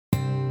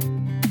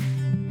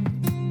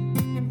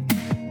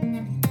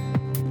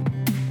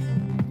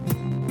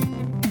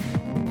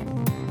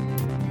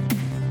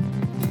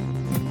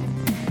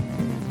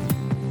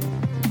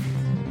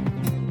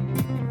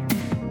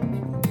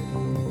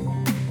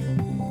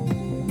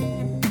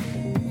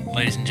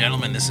Ladies and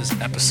gentlemen, this is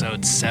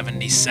episode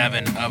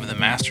 77 of the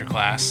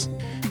Masterclass.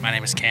 My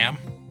name is Cam.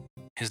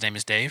 His name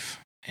is Dave,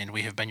 and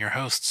we have been your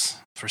hosts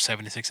for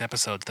 76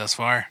 episodes thus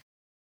far.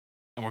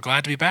 And we're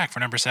glad to be back for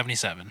number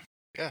 77.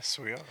 Yes,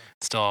 we are.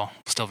 Still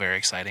very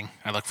exciting.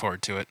 I look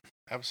forward to it.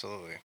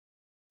 Absolutely.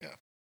 Yeah.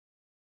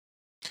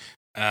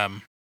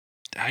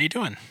 How you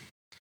doing?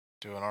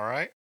 Doing all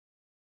right.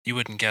 You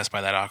wouldn't guess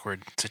by that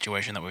awkward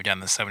situation that we've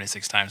done this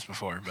 76 times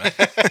before, but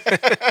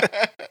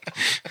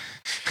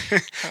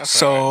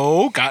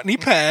so right. Got any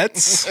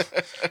pets?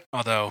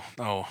 Although,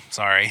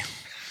 sorry.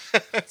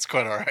 It's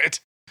quite all right.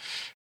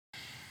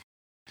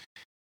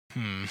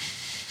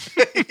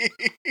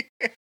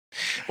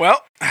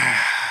 Well,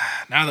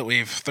 now that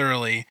we've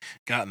thoroughly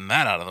gotten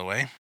that out of the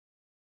way,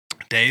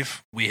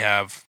 Dave, we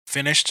have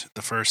finished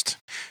the first,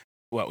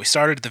 we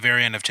started at the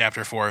very end of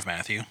chapter 4 of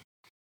Matthew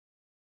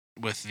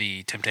with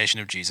the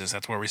temptation of Jesus.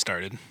 That's where we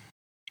started.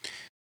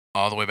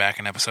 All the way back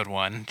in episode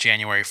 1,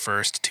 January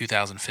 1st,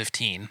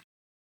 2015.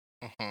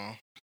 Mm-hmm.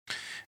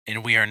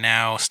 And we are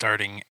now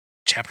starting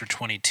chapter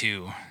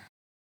 22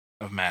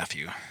 of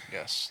Matthew.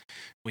 Yes.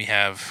 We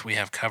have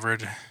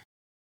covered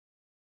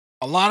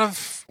a lot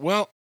of,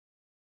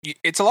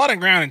 it's a lot of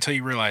ground until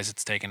you realize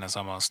it's taken us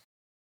almost,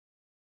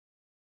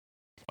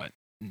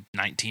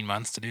 19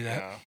 months to do that?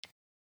 Yeah.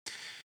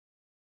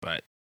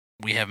 But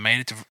we have made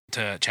it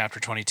to chapter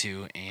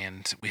 22,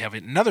 and we have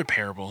another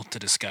parable to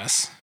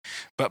discuss.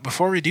 But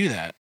before we do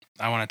that,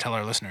 I want to tell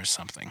our listeners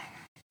something.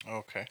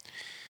 Okay.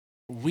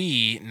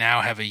 We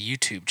now have a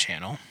YouTube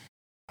channel.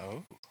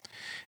 Oh.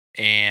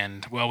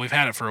 And, we've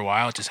had it for a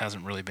while. It just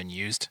hasn't really been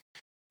used.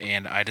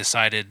 And I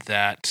decided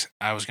that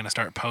I was going to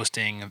start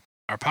posting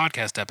our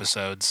podcast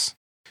episodes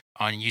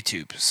on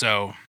YouTube.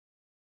 So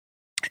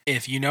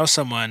if you know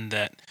someone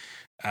that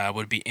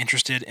would be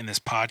interested in this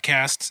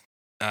podcast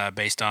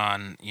based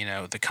on,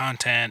 the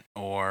content,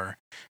 or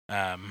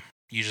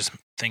you just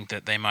think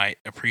that they might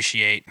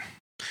appreciate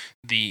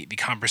the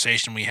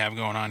conversation we have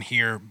going on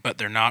here, but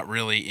they're not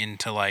really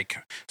into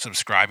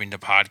subscribing to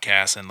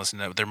podcasts and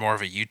listening to, they're more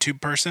of a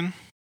YouTube person.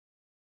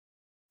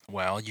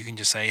 Well, you can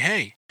just say,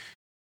 hey,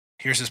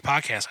 here's this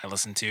podcast I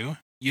listen to.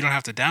 You don't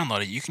have to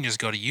download it. You can just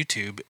go to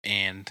YouTube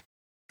and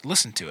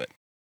listen to it.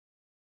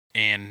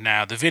 And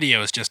now the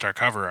video is just our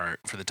cover art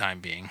for the time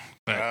being,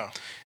 but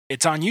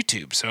It's on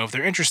YouTube. So if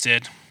they're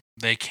interested,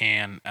 they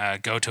can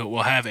go to it.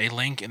 We'll have a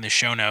link in the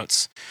show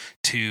notes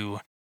to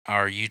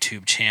our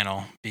YouTube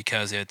channel,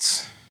 because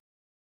it's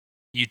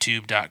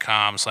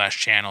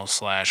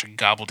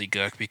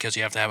youtube.com/channel/gobbledygook, because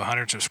you have to have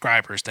 100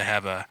 subscribers to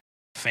have a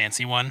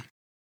fancy one.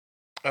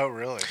 Oh,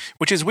 really?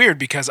 Which is weird,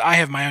 because I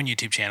have my own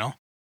YouTube channel,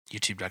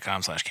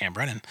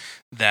 youtube.com/CamBrennan,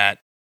 that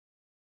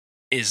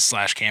is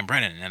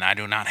 /CamBrennan, and I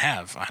do not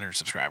have 100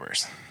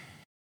 subscribers.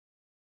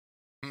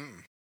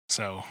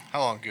 So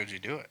how long ago did you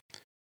do it?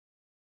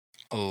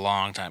 A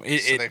long time.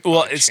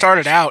 It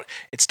started out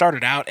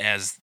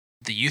as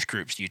the youth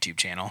group's YouTube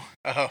channel.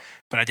 Oh.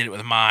 But I did it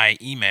with my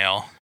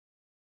email.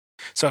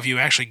 So if you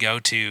actually go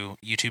to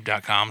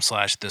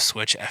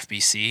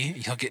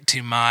youtube.com/theswitchfbc, you'll get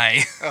to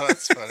my oh,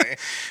 that's funny.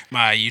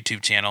 my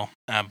YouTube channel.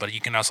 But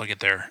you can also get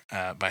there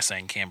by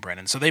saying Cam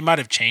Brennan. So they might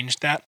have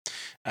changed that.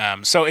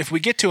 So if we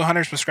get to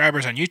 100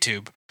 subscribers on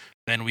YouTube,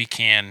 then we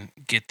can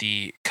get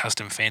the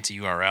custom fancy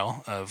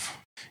URL of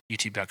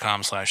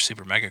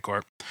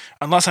youtube.com/supermegacorp,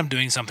 unless I'm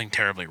doing something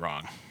terribly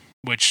wrong,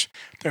 which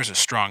there's a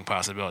strong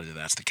possibility that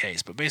that's the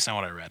case. But based on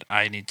what I read,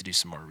 I need to do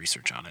some more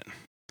research on it.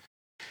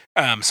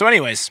 So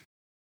anyways,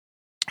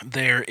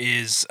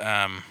 there's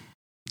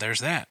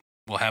that.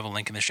 We'll have a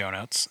link in the show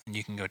notes, and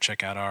you can go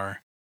check out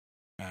our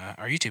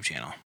YouTube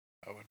channel.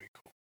 That would be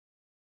cool.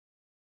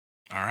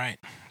 All right.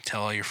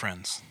 Tell all your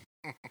friends.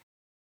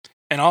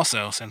 And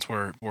also, since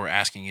we're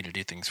asking you to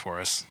do things for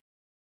us,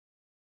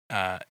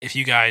 if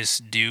you guys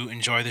do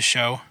enjoy the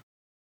show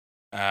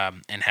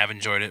and have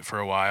enjoyed it for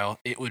a while,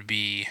 it would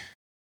be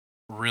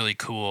really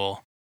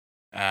cool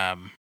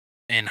and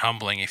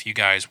humbling if you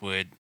guys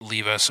would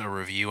leave us a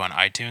review on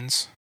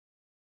iTunes.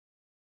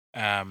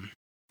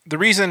 The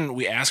reason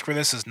we ask for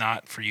this is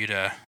not for you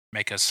to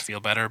make us feel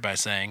better by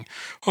saying,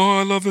 oh,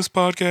 I love this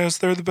podcast,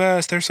 they're the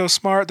best, they're so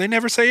smart, they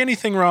never say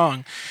anything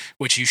wrong,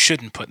 which you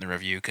shouldn't put in the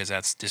review because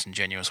that's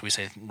disingenuous. We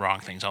say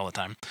wrong things all the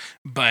time.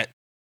 But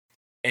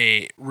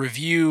a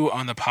review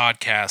on the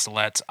podcast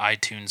lets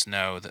iTunes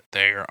know that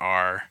there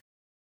are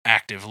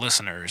active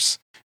listeners.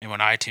 And when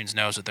iTunes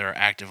knows that there are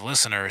active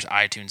listeners,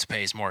 iTunes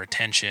pays more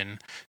attention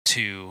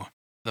to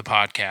the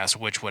podcast,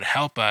 which would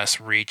help us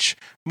reach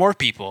more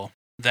people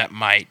that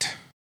might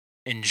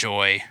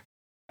enjoy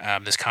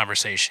this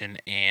conversation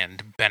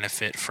and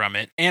benefit from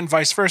it. And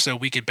vice versa,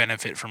 we could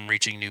benefit from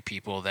reaching new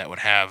people that would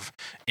have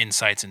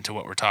insights into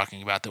what we're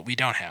talking about that we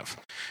don't have.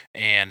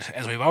 And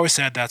as we've always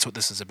said, that's what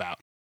this is about.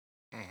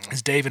 Mm-hmm.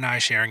 Is Dave and I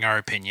sharing our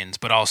opinions,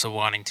 but also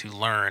wanting to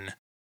learn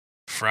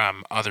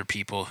from other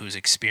people whose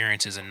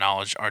experiences and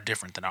knowledge are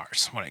different than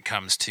ours when it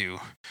comes to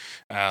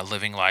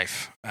living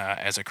life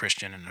as a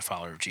Christian and a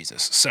follower of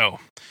Jesus. So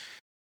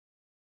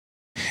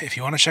if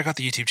you want to check out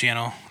the YouTube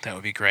channel, that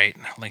would be great.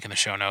 Link in the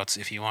show notes.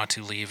 If you want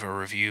to leave a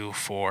review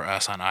for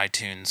us on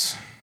iTunes,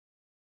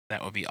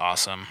 that would be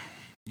awesome.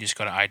 You just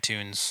go to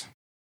iTunes,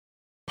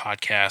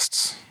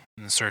 podcasts,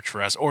 and search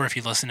for us. Or if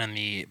you listen in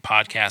the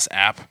podcast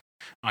app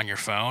on your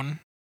phone,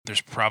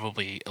 there's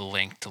probably a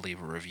link to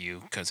leave a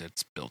review because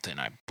it's built in,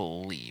 I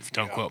believe.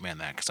 Don't quote me on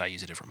that because I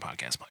use a different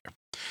podcast player.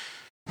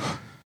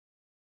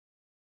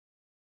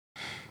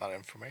 A lot of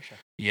information.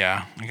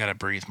 Yeah, I gotta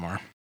breathe more.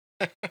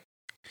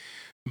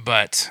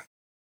 But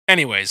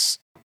anyways,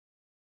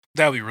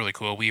 that would be really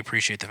cool. We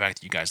appreciate the fact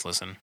that you guys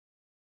listen.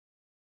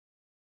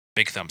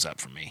 Big thumbs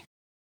up from me.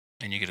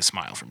 And you get a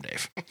smile from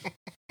Dave.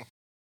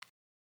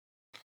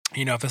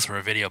 You know, if this were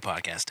a video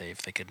podcast, Dave,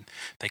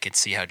 they could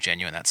see how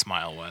genuine that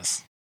smile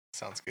was.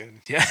 Sounds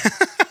good. Yeah.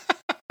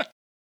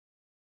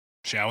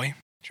 Shall we?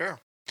 Sure.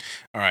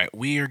 All right,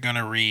 we are going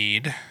to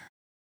read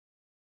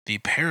the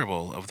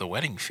parable of the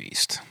wedding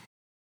feast.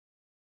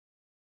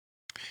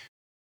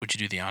 Would you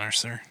do the honors,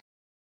 sir?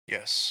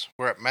 Yes.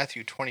 We're at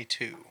Matthew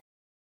 22.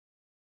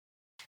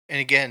 And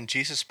again,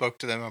 Jesus spoke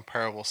to them in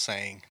parables,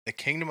 saying, "The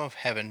kingdom of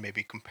heaven may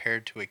be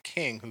compared to a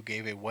king who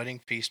gave a wedding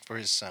feast for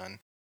his son,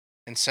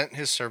 and sent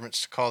his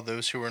servants to call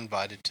those who were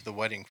invited to the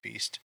wedding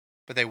feast,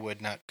 but they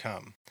would not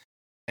come.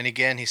 And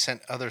again he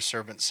sent other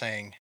servants,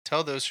 saying,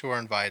 'Tell those who are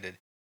invited,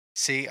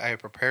 see, I have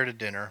prepared a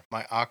dinner.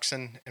 My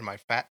oxen and my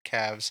fat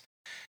calves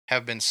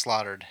have been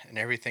slaughtered, and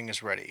everything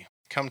is ready.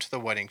 Come to the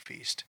wedding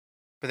feast.'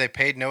 But they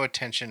paid no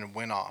attention and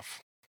went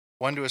off,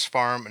 one to his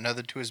farm,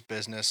 another to his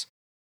business,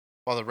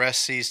 while the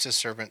rest seized his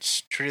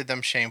servants, treated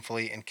them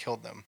shamefully, and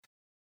killed them.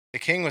 The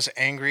king was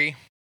angry.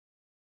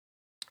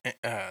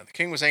 And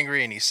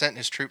he sent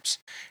his troops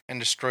and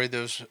destroyed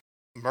those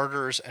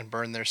murderers and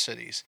burned their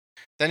cities.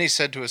 Then he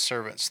said to his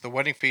servants, 'The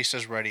wedding feast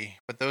is ready,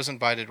 but those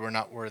invited were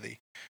not worthy.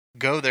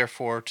 Go,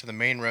 therefore, to the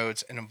main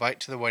roads and invite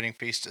to the wedding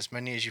feast as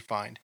many as you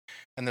find.'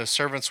 And those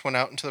servants went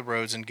out into the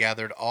roads and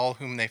gathered all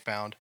whom they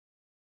found,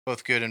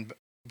 both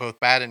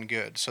bad and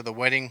good. So the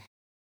wedding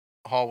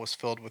hall was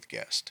filled with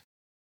guests.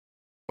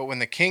 But when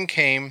the king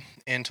came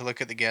in to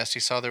look at the guests, he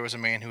saw there was a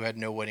man who had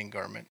no wedding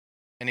garment.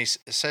 And he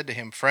said to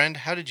him, 'Friend,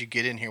 how did you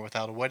get in here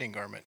without a wedding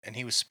garment?' And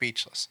he was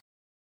speechless.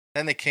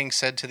 Then the king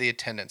said to the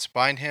attendants,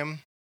 'Bind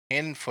him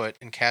hand and foot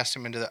and cast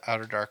him into the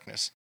outer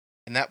darkness.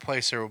 In that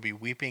place there will be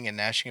weeping and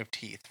gnashing of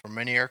teeth, for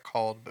many are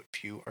called, but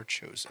few are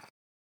chosen.'"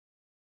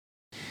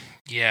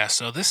 Yeah,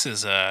 so this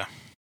is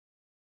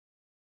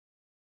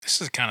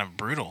kind of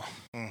brutal.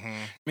 Mm-hmm.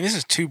 I mean, this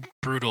is two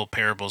brutal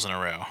parables in a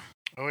row.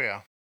 Oh,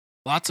 yeah.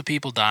 Lots of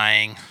people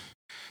dying,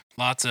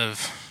 lots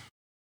of,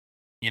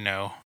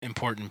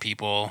 important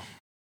people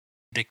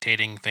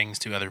dictating things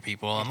to other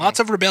people, and lots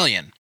of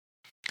rebellion.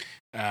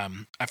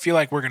 I feel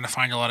like we're going to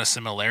find a lot of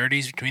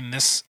similarities between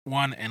this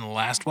one and the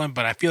last one,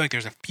 but I feel like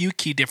there's a few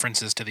key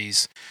differences to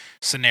these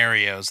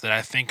scenarios that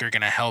I think are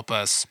going to help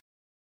us,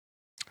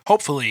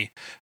 hopefully,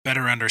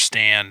 better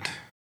understand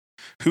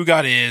who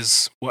God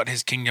is, what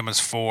his kingdom is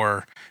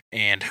for,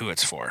 and who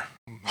it's for.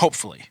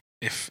 Hopefully,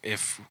 if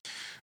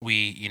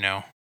we,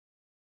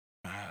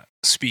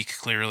 speak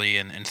clearly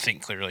and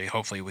think clearly,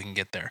 hopefully we can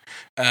get there.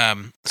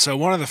 So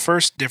one of the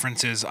first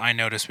differences I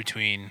noticed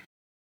between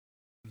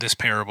this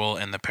parable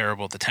and the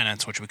parable of the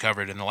tenants, which we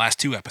covered in the last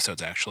two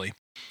episodes, actually,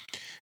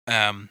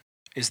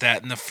 is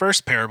that in the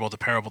first parable, the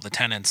parable of the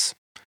tenants,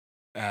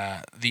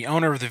 the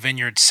owner of the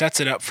vineyard sets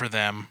it up for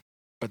them,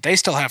 but they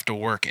still have to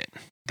work it.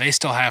 They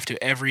still have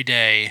to every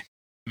day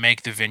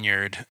make the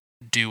vineyard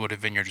do what a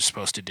vineyard is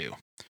supposed to do.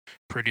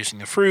 Producing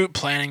the fruit,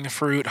 planting the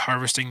fruit,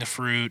 harvesting the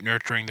fruit,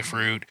 nurturing the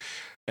fruit,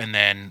 and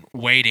then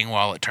waiting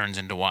while it turns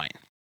into wine.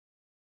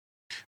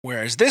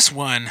 Whereas this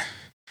one,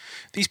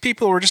 these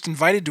people were just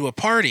invited to a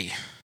party,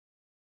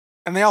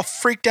 and they all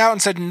freaked out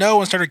and said no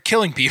and started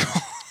killing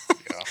people.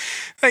 Yeah.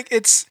 Like,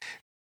 it's,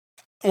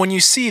 when you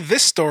see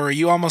this story,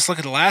 you almost look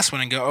at the last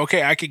one and go,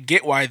 okay, I could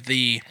get why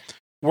the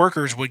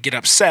workers would get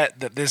upset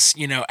that this,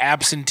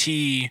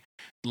 absentee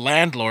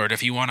landlord,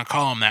 if you want to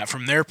call him that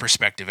from their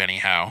perspective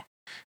anyhow,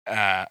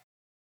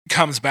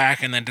 comes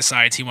back and then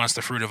decides he wants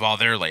the fruit of all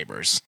their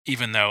labors,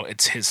 even though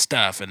it's his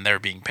stuff and they're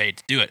being paid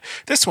to do it.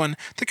 This one,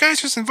 the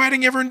guy's just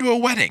inviting everyone to a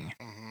wedding.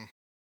 Mm-hmm.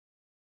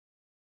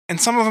 And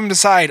some of them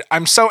decide,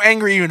 I'm so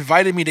angry you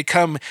invited me to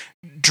come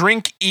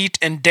drink, eat,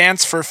 and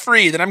dance for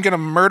free that I'm going to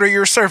murder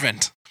your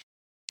servant.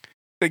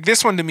 Like,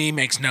 this one to me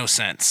makes no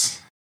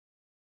sense.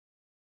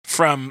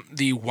 From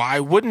the why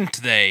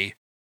wouldn't they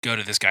go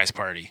to this guy's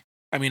party?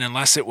 I mean,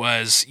 unless it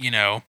was,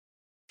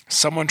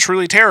 someone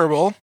truly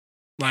terrible,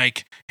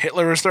 like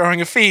Hitler was throwing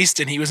a feast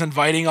and he was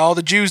inviting all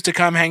the Jews to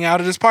come hang out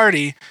at his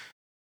party.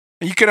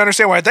 You could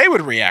understand why they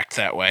would react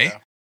that way.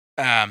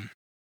 Yeah.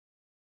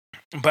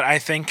 But I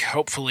think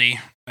hopefully,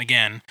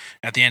 again,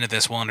 at the end of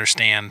this, we'll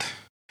understand.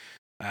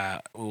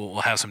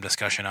 We'll have some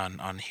discussion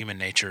on human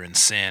nature and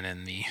sin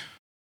and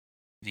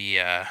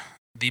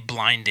the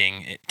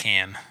blinding it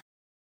can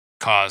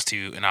cause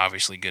to an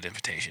obviously good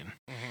invitation.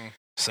 Mm-hmm.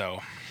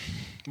 So,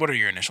 what are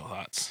your initial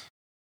thoughts?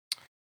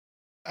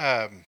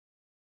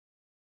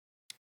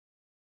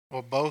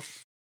 Well,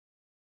 both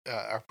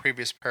our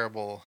previous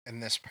parable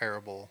and this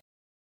parable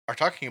are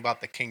talking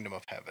about the kingdom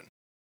of heaven.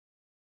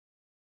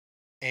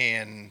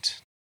 And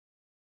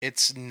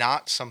it's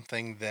not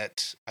something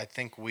that I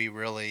think we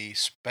really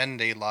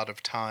spend a lot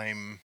of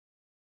time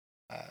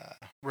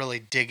really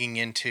digging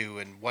into,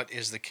 and what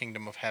is the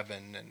kingdom of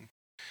heaven, and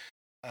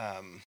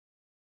um,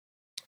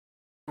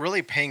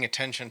 really paying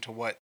attention to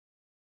what,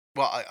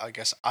 well, I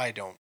guess I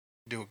don't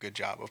do a good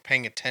job of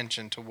paying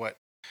attention to what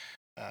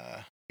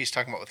he's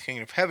talking about with the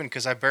kingdom of heaven,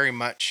 because I very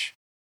much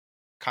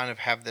kind of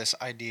have this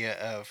idea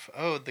of,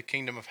 oh, the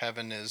kingdom of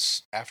heaven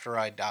is after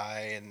I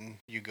die and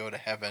you go to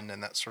heaven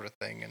and that sort of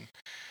thing.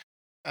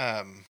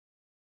 Um,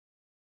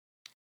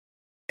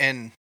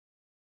 and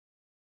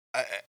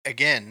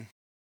again,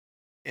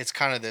 it's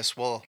kind of this,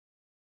 well,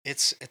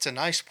 it's a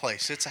nice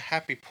place, it's a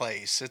happy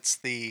place, it's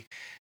the,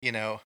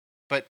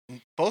 but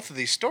both of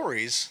these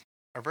stories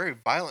are very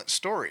violent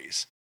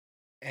stories.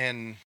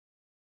 And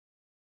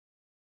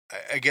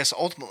I guess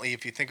ultimately,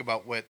 if you think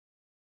about what,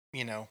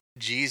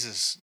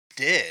 Jesus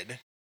did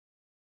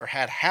or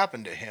had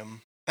happened to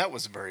him, that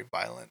was very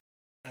violent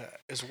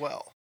as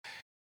well.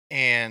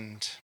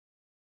 And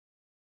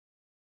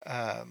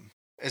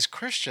as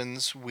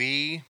Christians,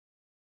 I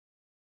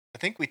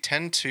think we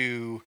tend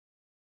to,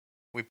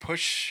 we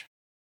push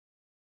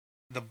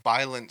the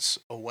violence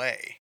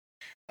away,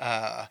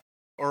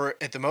 or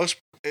at the most,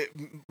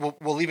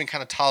 we'll even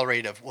kind of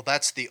tolerate of, well,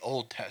 that's the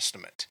Old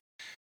Testament.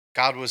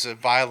 God was a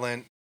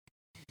violent,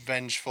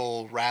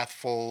 vengeful,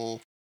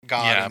 wrathful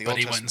God. Yeah, in the but Old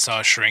he Testament. went and saw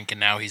a shrink, and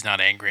now he's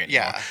not angry anymore.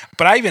 Yeah.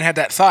 But I even had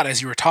that thought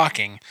as you were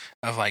talking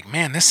of like,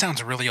 man, this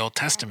sounds really Old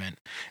Testament.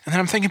 And then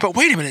I'm thinking, but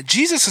wait a minute,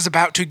 Jesus is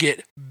about to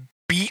get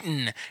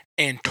beaten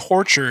and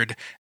tortured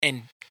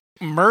and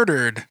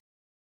murdered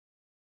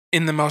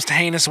in the most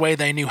heinous way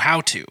they knew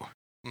how to.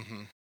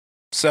 Mm-hmm.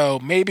 So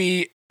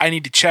maybe I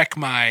need to check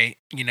my,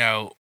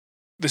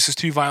 this is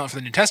too violent for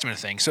the New Testament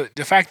thing. So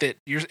the fact that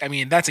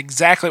that's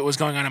exactly what was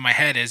going on in my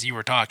head as you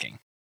were talking.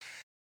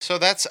 So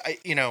that's,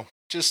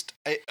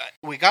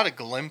 we got a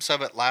glimpse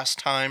of it last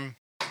time.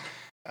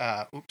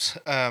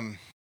 And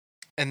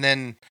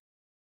then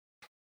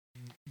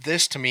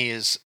this to me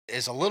is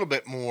a little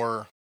bit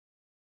more,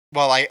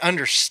 while I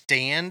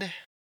understand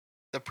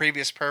the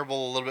previous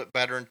parable a little bit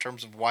better in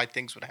terms of why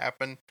things would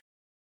happen,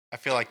 I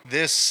feel like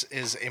this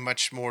is a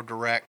much more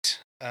direct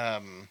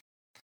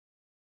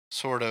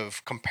sort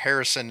of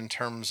comparison in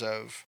terms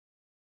of,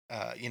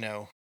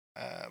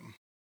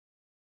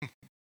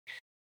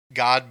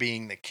 God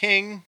being the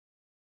king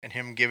and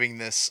him giving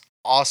this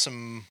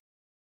awesome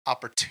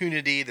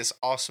opportunity, this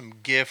awesome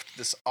gift,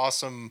 this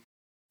awesome,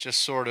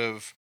 just sort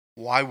of,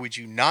 why would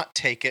you not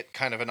take it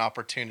kind of an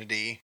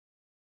opportunity,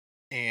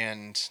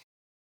 and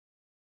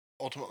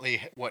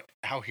ultimately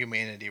how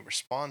humanity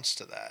responds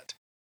to that.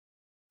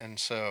 And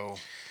so,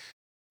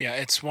 yeah,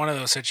 it's one of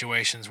those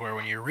situations where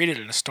when you read it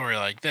in a story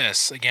like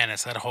this, again,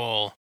 it's that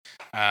whole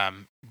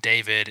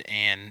David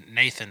and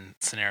Nathan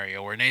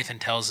scenario where Nathan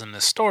tells him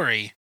this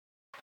story,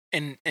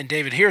 and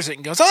David hears it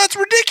and goes, "Oh, that's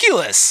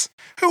ridiculous!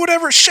 Who would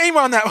ever, shame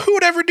on that? Who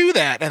would ever do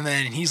that?" And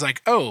then he's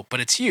like, "Oh, but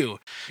it's you."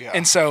 yeah.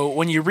 And so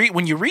when you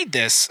read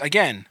this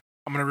again,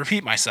 I'm going to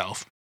repeat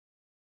myself.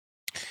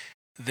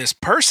 This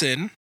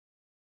person,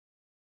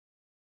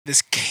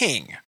 this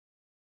king.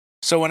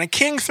 So when a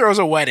king throws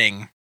a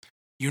wedding,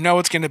 you know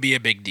it's going to be a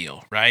big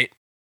deal, right?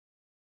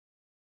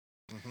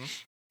 Mm-hmm.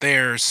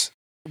 There's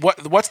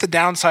what's the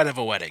downside of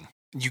a wedding?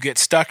 You get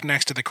stuck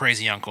next to the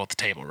crazy uncle at the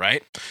table,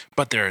 right?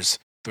 But there's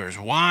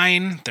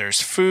wine,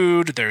 there's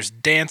food, there's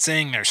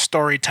dancing, there's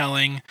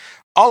storytelling.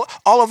 All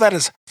of that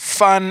is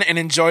fun and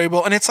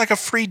enjoyable, and it's like a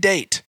free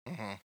date.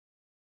 Mm-hmm.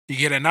 You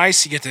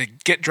get to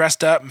get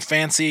dressed up and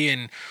fancy,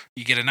 and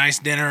you get a nice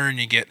dinner, and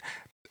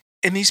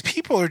these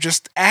people are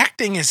just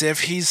acting as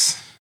if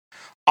he's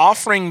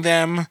offering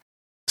them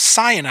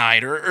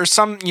cyanide or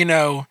some,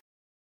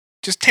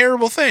 just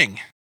terrible thing.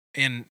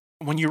 And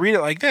when you read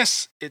it like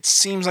this, it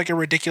seems like a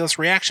ridiculous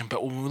reaction.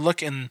 But when we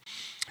look in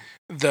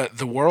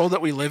the world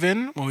that we live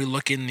in, when we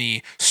look in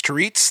the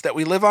streets that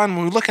we live on,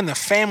 when we look in the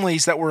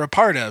families that we're a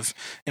part of,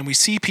 and we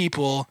see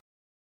people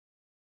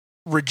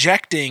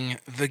rejecting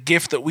the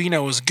gift that we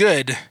know is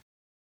good,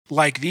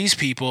 like these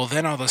people,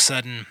 then all of a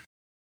sudden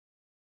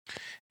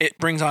it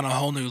brings on a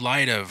whole new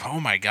light of, oh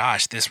my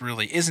gosh, this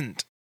really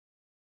isn't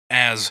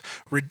as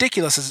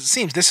ridiculous as it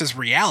seems. This is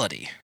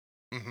reality.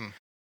 Mm-hmm.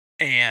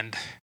 And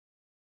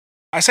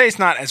I say it's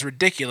not as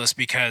ridiculous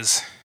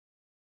because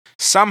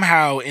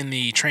somehow in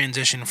the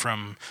transition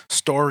from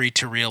story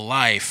to real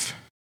life,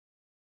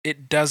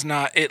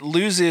 it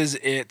loses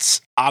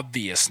its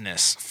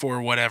obviousness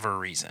for whatever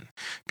reason,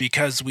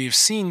 because we've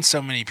seen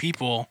so many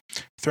people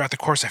throughout the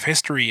course of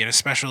history, and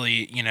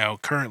especially,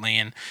 currently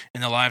in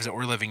the lives that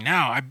we're living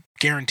now. I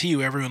guarantee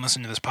you everyone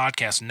listening to this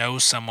podcast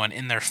knows someone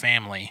in their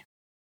family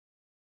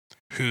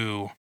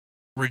who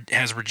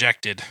has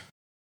rejected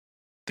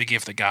the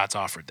gift that God's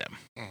offered them.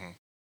 Mm-hmm.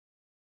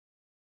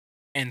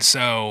 And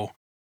so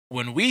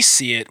when we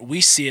see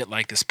it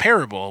like this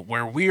parable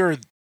where we're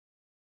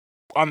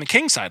on the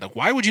king's side. Like,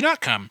 why would you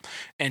not come?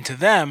 And to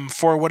them,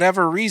 for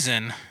whatever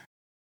reason,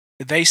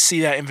 they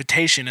see that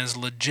invitation as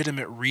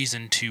legitimate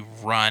reason to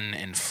run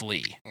and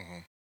flee. Mm-hmm.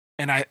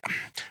 And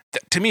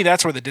to me,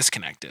 that's where the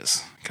disconnect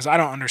is, because I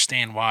don't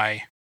understand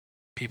why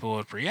people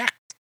would react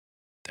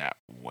that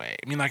way.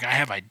 I mean, like, I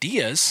have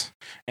ideas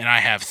and I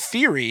have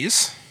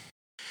theories,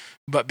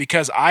 but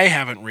because I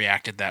haven't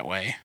reacted that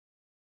way,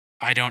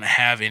 I don't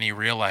have any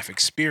real life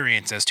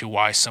experience as to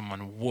why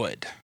someone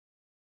would.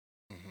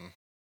 Mm-hmm.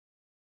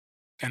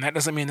 And that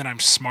doesn't mean that I'm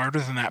smarter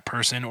than that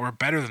person or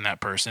better than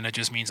that person. It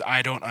just means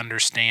I don't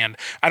understand.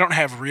 I don't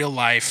have real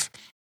life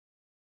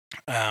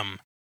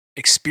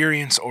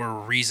experience or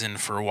reason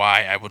for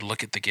why I would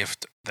look at the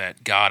gift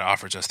that God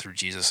offers us through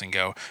Jesus and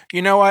go,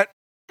 you know what?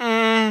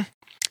 No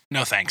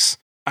thanks.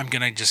 I'm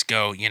going to just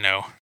go,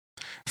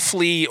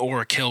 flee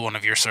or kill one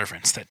of your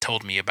servants that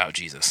told me about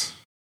Jesus.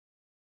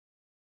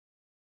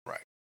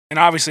 Right. And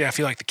obviously, I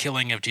feel like the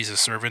killing of Jesus'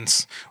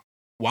 servants,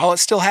 while it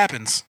still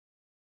happens,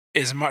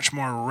 is much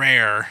more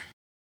rare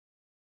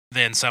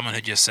than someone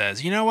who just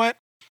says, you know what?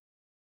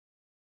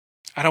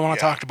 I don't want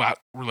to talk about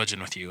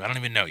religion with you. I don't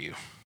even know you.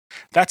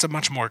 That's a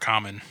much more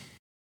common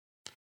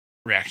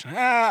reaction.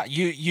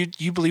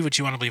 You believe what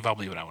you want to believe. I'll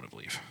believe what I want to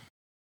believe.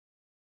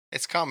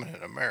 It's common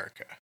in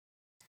America.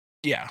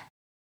 Yeah.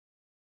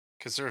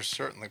 Because there are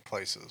certainly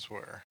places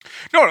where...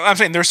 No, I'm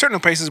saying there are certain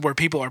places where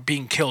people are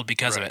being killed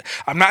because of it.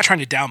 I'm not trying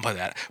to downplay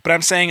that. But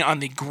I'm saying on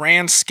the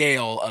grand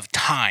scale of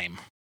time,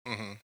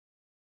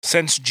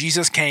 since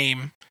Jesus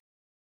came,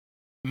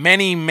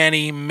 many,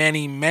 many,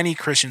 many, many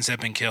Christians have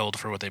been killed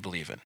for what they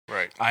believe in.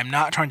 Right. I'm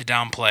not trying to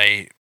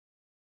downplay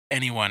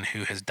anyone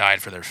who has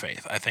died for their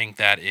faith. I think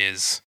that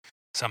is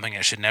something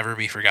that should never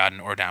be forgotten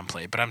or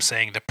downplayed. But I'm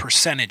saying the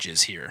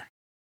percentages here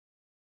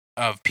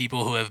of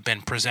people who have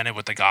been presented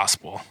with the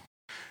gospel,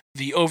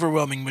 the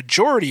overwhelming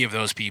majority of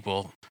those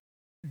people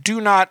do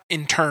not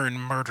in turn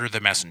murder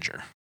the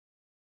messenger.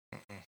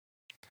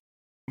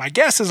 My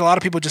guess is a lot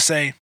of people just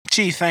say,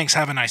 gee, thanks,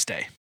 have a nice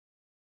day.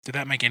 Did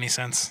that make any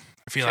sense?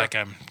 I feel like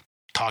I'm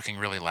talking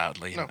really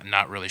loudly and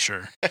not really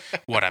sure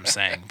what I'm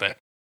saying, but...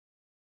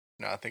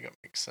 No, I think it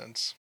makes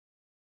sense.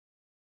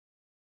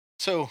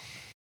 So,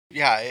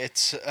 yeah,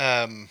 it's,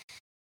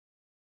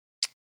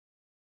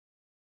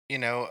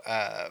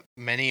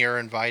 many are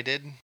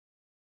invited,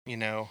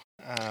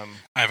 I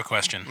have a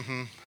question.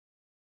 Mm-hmm.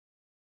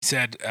 He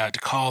said to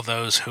call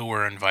those who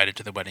were invited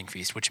to the wedding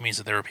feast, which means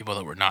that there were people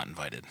that were not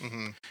invited.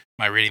 Mm-hmm. Am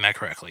I reading that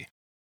correctly?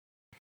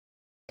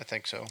 I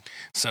think so.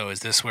 So is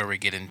this where we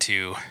get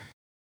into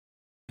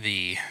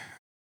the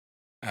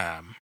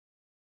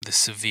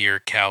severe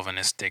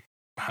Calvinistic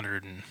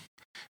 100 and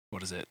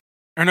what is it?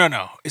 Or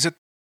no, is it?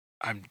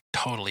 I'm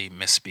totally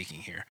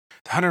misspeaking here.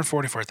 The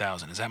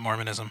 144,000, is that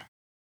Mormonism?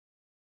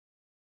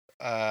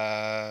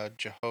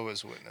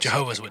 Jehovah's Witnesses.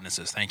 Jehovah's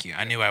Witnesses, thank you.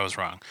 I knew I was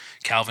wrong.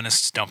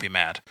 Calvinists, don't be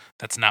mad.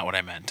 That's not what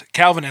I meant.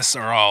 Calvinists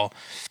are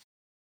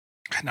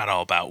not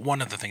all about.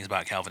 One of the things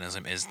about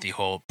Calvinism is the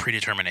whole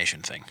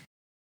predetermination thing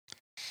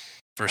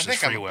versus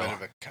free will. I'm a bit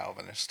of a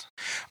Calvinist.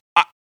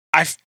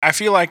 I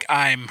feel like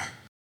I'm.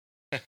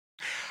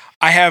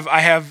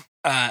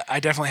 I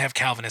definitely have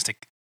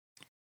Calvinistic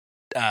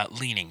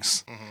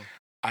leanings.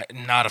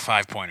 Mm-hmm. Not a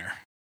 5-pointer.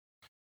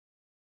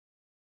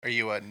 Are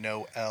you a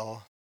no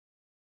L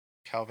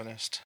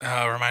Calvinist?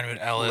 Remind me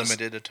what L is.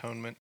 Limited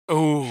atonement.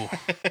 Oh,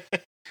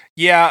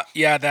 yeah,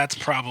 that's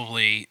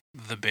probably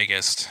the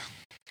biggest.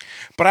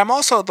 But I'm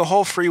also the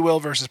whole free will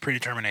versus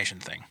predetermination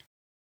thing.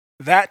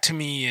 That to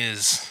me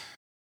is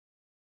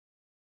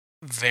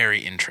very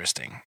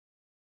interesting.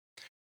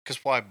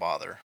 Because why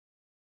bother?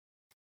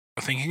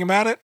 Thinking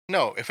about it?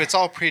 No, if it's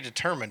all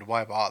predetermined,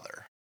 why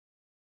bother?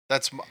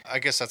 I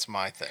guess that's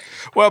my thing.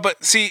 Well,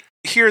 but see,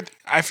 here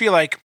I feel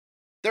like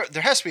there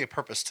has to be a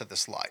purpose to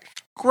this life.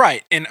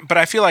 Right. But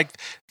I feel like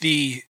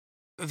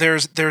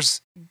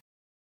there's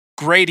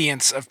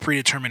gradients of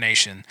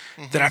predetermination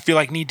that I feel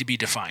like need to be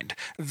defined.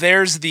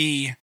 There's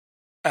the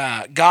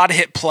God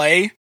hit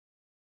play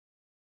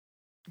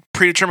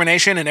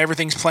predetermination and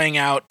everything's playing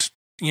out,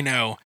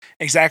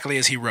 exactly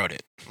as he wrote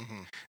it.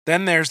 Mm-hmm.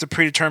 Then there's the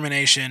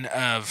predetermination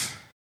of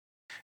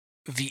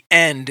the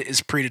end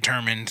is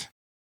predetermined.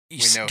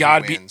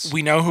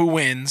 We know who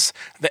wins.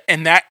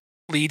 And that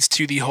leads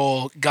to the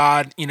whole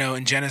God,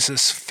 in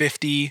Genesis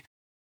 50,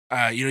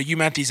 you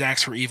meant these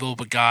acts for evil,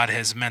 but God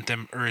has meant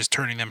them or is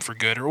turning them for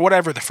good, or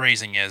whatever the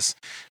phrasing is.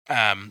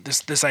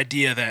 This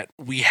idea that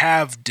we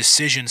have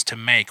decisions to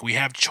make, we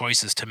have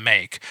choices to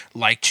make,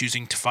 like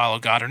choosing to follow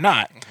God or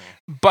not.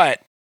 Mm-hmm.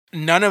 But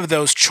none of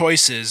those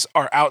choices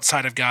are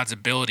outside of God's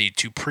ability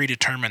to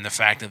predetermine the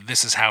fact that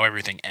this is how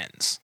everything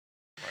ends.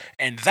 Right.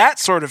 And that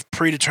sort of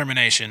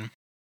predetermination,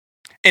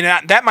 and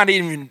that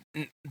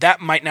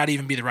might not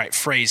even be the right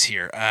phrase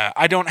here.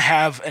 I don't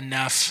have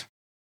enough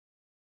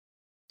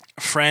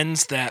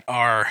friends that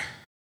are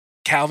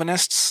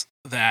Calvinists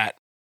that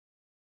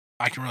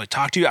I can really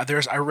talk to.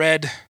 I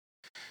read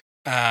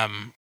a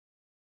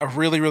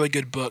really, really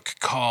good book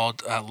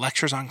called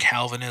Lectures on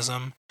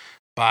Calvinism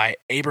by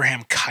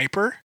Abraham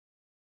Kuyper,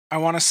 I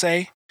want to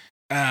say.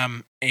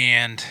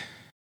 And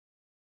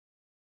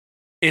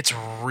It's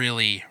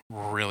really,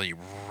 really,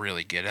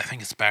 really good. I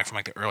think it's back from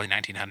like the early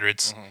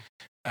 1900s.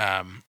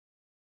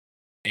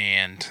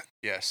 And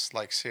yes,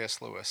 like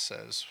C.S. Lewis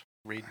says,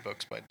 read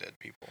books by dead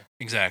people.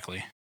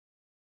 exactly.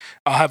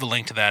 I'll have a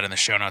link to that in the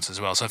show notes as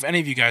well. So if any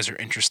of you guys are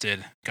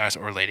interested, guys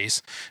or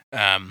ladies,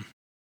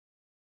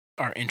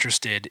 are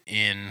interested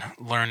in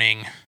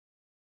learning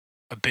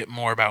a bit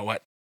more about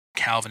what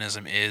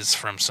Calvinism is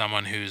from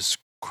someone who's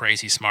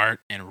crazy smart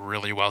and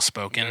really well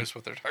spoken. Knows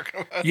what they're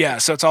talking about. Yeah,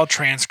 so it's all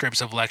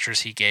transcripts of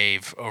lectures he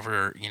gave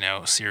over,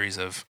 a series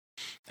of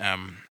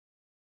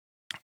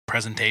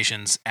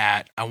presentations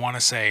at, I want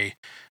to say,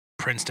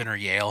 Princeton or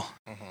Yale.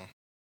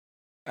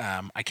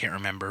 I can't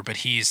remember, but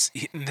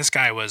this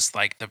guy was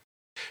like the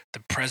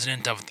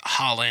president of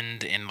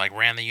Holland and like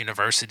ran the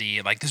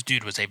university. Like this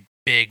dude was a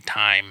big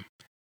time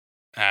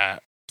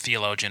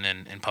theologian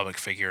and public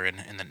figure in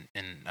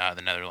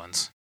the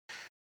Netherlands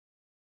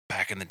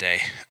back in the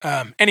day.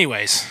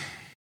 Anyways,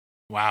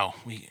 wow,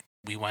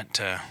 we went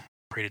to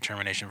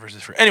predetermination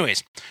versus free.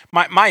 Anyways,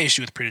 my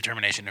issue with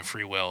predetermination and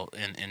free will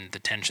and the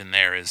tension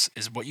there is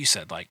what you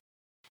said. Like,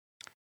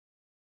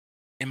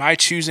 am I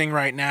choosing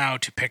right now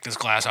to pick this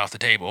glass off the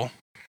table,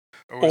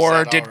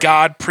 or did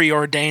God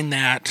preordain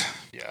that?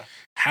 Yeah.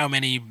 How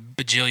many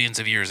bajillions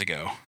of years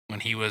ago when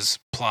he was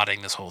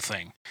plotting this whole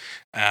thing?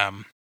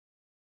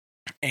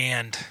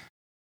 And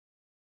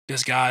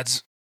does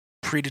God's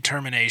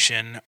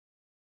predetermination,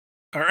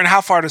 and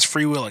how far does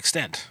free will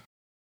extend?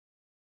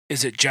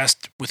 Is it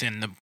just within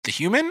the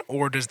human,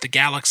 or does the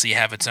galaxy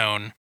have its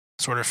own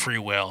sort of free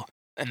will,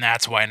 and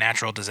that's why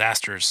natural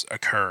disasters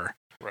occur?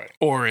 Right.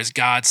 Or is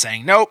God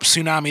saying, nope,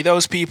 tsunami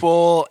those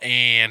people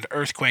and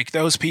earthquake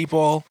those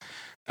people?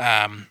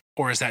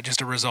 Or is that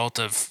just a result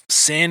of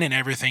sin and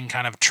everything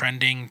kind of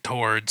trending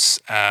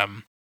towards,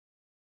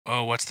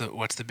 what's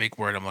the big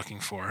word I'm looking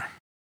for?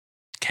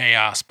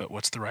 Chaos, but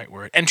what's the right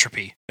word?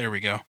 Entropy. There we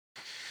go.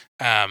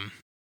 I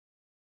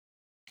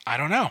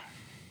don't know.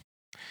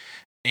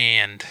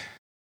 And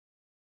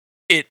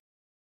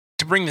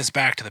to bring this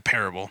back to the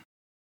parable,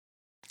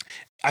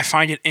 I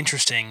find it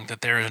interesting that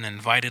there is an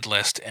invited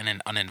list and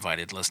an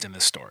uninvited list in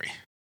this story.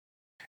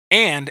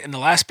 And in the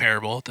last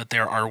parable, that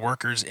there are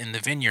workers in the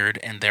vineyard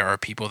and there are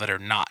people that are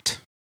not.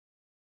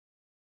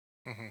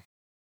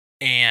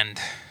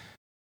 And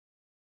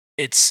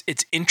it's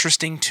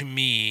interesting to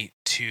me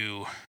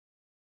to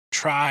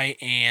try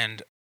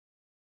and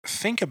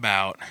think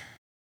about,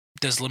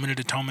 does limited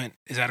atonement,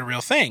 is that a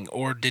real thing?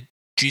 Or did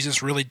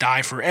Jesus really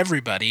die for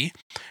everybody,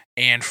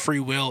 and free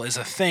will is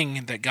a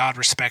thing that God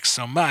respects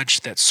so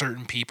much that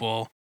certain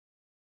people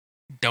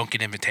don't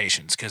get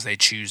invitations because they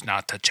choose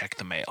not to check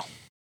the mail?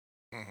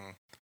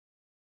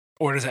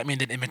 Or does that mean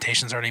that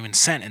invitations aren't even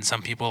sent and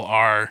some people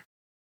are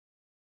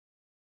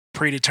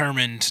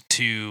predetermined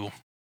to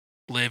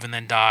live and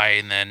then die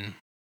and then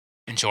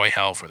enjoy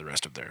hell for the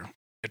rest of their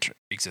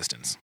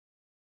existence?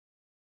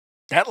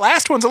 That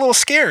last one's a little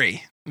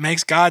scary.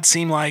 Makes God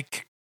seem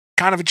like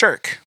kind of a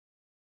jerk.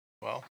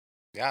 Well,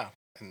 yeah,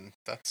 and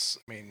that's,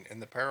 in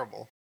the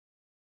parable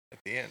at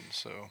the end.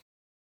 So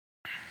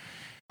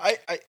I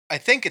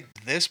think at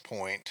this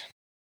point,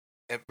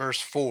 at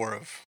verse 4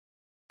 of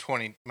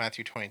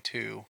Matthew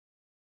 22,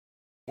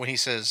 when he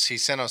says, he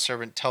sent a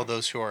servant, tell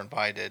those who are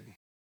invited,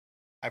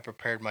 I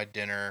prepared my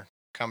dinner,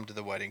 come to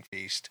the wedding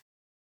feast.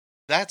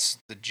 That's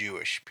the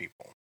Jewish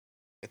people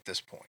at this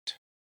point.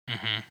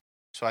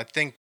 So I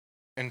think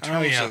in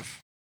terms of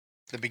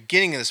the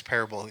beginning of this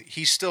parable,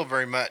 he's still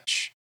very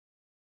much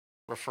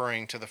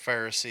referring to the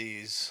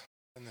Pharisees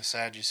and the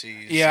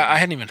Sadducees. Yeah, I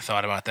hadn't even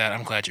thought about that.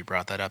 I'm glad you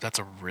brought that up. That's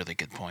a really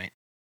good point.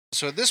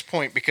 So at this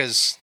point,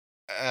 because,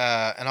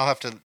 and I'll have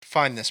to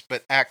find this,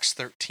 but Acts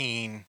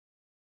 13,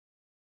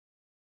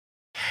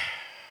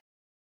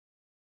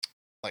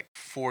 like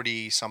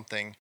 40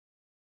 something,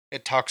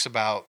 it talks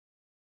about,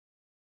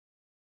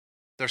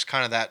 there's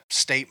kind of that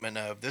statement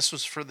of, this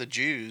was for the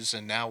Jews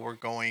and now we're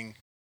going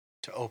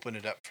to open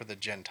it up for the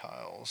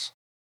Gentiles.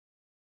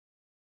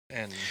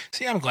 And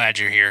see, I'm glad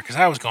you're here because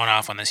I was going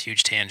off on this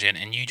huge tangent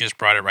and you just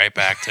brought it right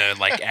back to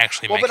like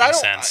actually making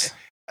sense.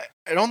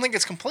 I don't think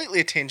it's completely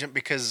a tangent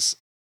because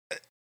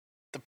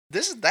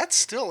that's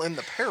still in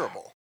the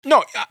parable.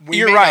 No,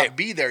 you're may right. Not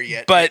be there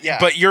yet, but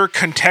your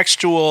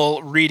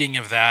contextual reading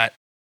of that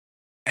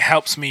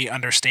helps me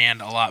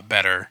understand a lot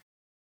better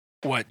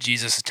what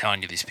Jesus is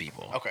telling to these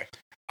people. Okay.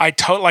 I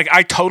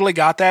totally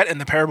got that in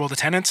the parable of the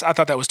tenants. I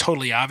thought that was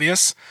totally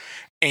obvious.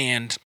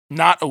 And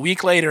not a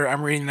week later,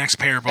 I'm reading the next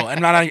parable.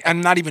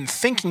 I'm not even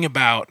thinking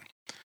about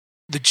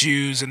the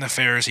Jews and the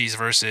Pharisees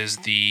versus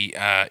the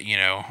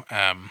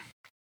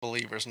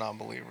believers,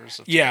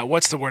 non-believers. Yeah,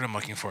 what's the word I'm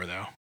looking for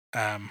though?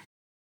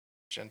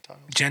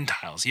 Gentiles.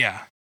 Gentiles,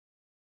 yeah.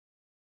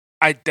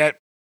 That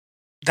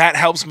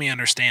helps me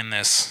understand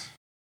this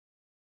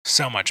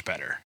so much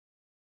better.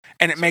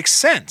 And it makes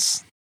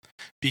sense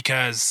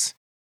because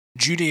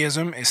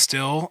Judaism is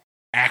still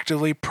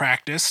actively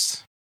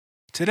practiced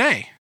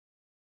today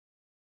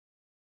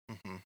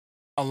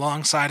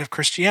alongside of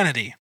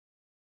Christianity.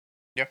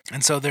 Yep.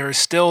 And so there is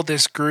still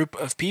this group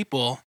of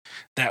people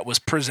that was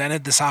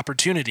presented this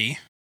opportunity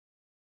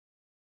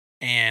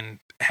and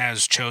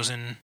has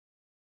chosen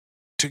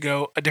to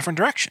go a different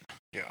direction.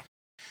 Yeah.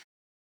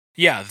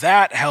 Yeah,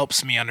 that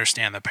helps me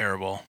understand the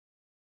parable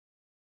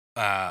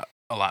a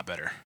lot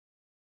better.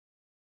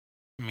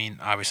 I mean,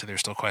 obviously, there's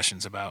still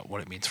questions about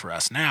what it means for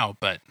us now,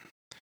 but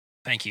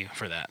thank you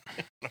for that.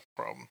 No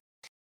problem.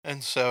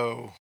 And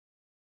so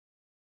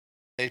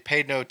they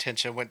paid no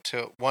attention.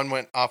 One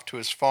went off to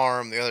his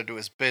farm, the other to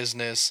his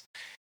business.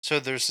 So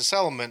there's this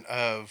element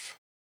of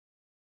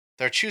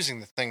they're choosing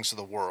the things of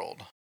the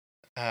world.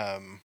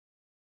 And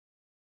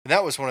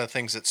that was one of the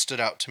things that stood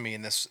out to me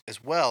in this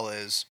as well.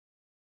 Is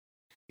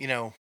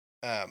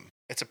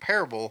it's a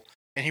parable,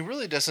 and he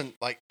really doesn't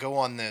like go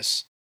on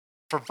this.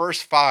 For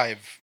verse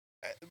 5,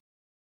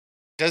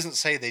 doesn't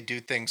say they do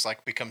things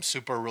like become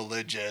super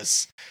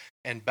religious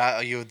and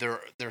value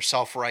their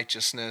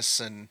self-righteousness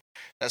and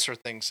that sort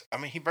of things. I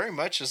mean, he very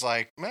much is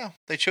like, well,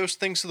 they chose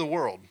things of the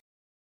world.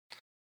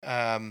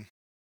 And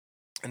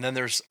then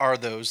are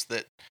those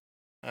that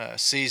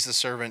seized the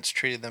servants,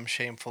 treated them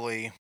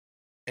shamefully,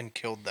 and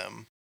killed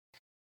them.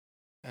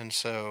 And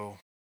so,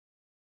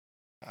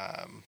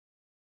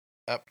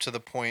 up to the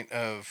point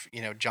of,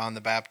 John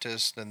the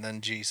Baptist, and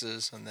then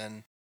Jesus, and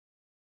then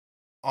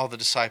all the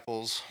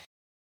disciples,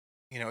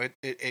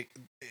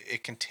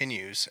 it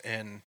continues.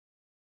 And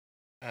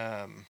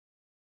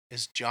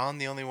is John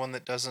the only one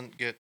that doesn't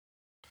get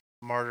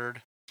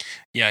martyred?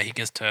 Yeah, he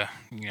gets to,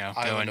 go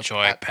Island of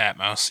enjoy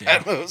Patmos. Yeah.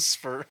 Patmos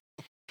for.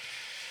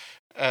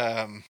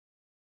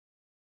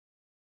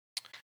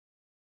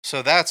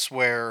 So that's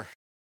where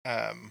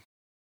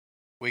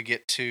we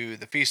get to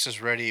the feast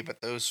is ready,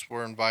 but those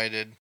were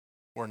invited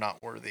were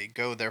not worthy.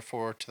 Go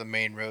therefore to the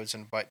main roads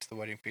and invite to the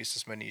wedding feast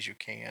as many as you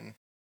can.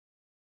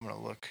 I'm going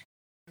to look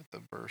at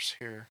the verse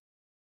here.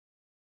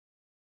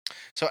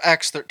 So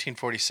Acts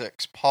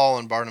 13:46, Paul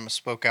and Barnabas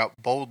spoke out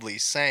boldly,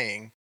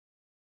 saying,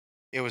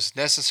 "It was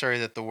necessary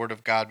that the word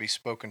of God be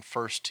spoken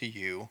first to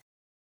you,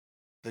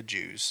 the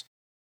Jews.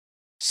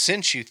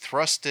 Since you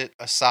thrust it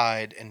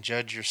aside and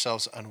judge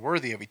yourselves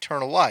unworthy of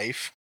eternal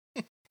life,"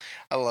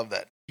 I love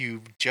that.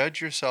 "You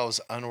judge yourselves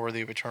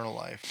unworthy of eternal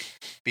life.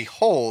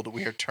 Behold,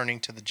 we are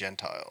turning to the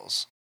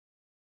Gentiles."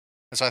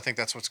 And so I think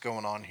that's what's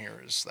going on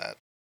here is that,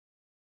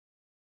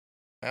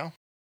 well,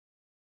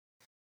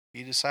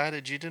 you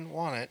decided you didn't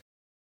want it.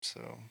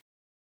 So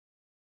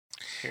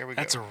here we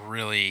go. That's a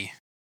really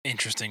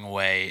interesting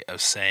way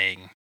of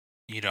saying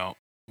you don't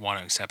want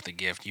to accept the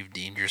gift. You've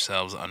deemed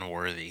yourselves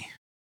unworthy.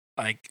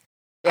 Like,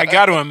 I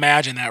got to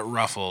imagine that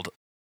ruffled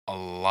a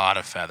lot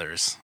of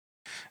feathers,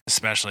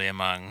 especially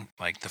among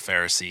like the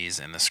Pharisees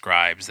and the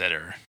scribes that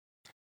are,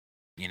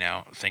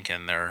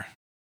 thinking they're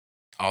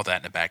all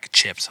that in a bag of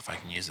chips, if I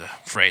can use a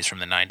phrase from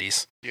the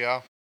 90s.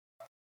 Yeah.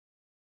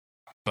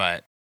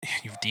 But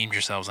you've deemed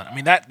yourselves. I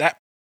mean, that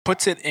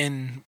puts it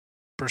in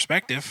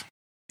perspective,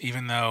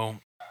 even though,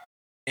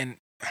 and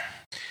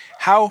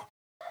how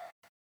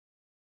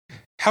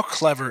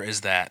clever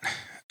is that?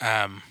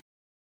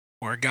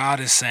 Where God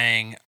is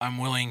saying, "I'm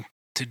willing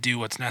to do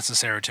what's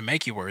necessary to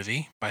make you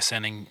worthy by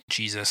sending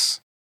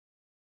Jesus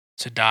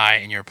to die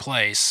in your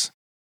place,"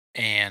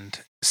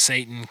 and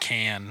Satan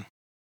can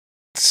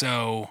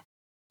so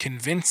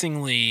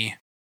convincingly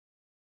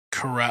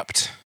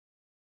corrupt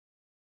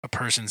a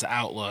person's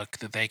outlook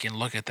that they can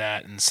look at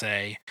that and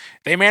say,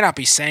 they may not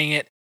be saying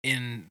it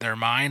in their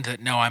mind that,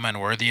 no, I'm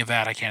unworthy of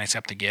that, I can't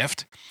accept the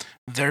gift.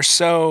 They're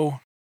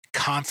so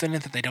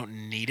confident that they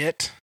don't need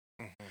it,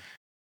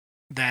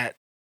 that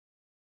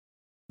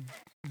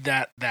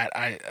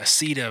a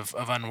seed of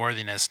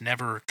unworthiness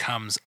never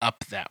comes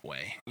up that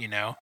way.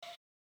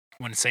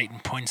 When Satan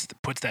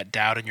puts that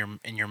doubt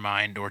in your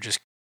mind, or just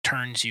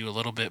turns you a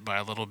little bit by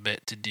a little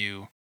bit to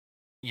do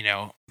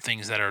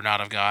things that are not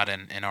of God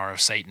and are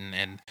of Satan.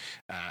 And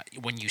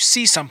when you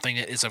see something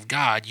that is of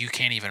God, you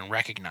can't even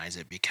recognize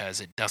it because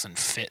it doesn't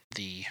fit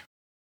the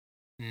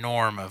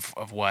norm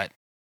of what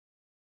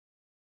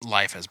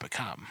life has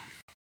become.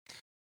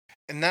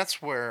 And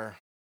that's where,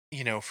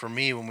 for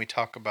me, when we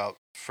talk about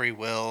free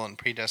will and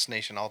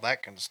predestination, all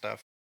that kind of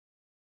stuff,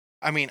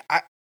 I mean,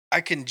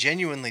 I can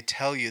genuinely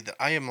tell you that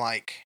I am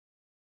like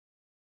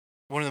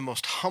one of the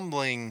most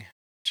humbling,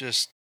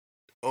 just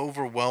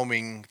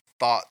overwhelming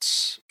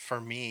thoughts for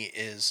me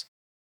is,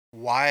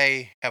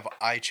 why have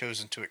I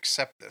chosen to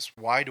accept this?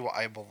 Why do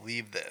I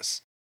believe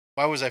this?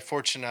 Why was I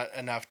fortunate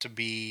enough to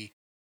be,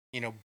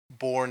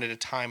 born at a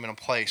time and a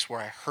place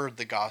where I heard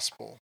the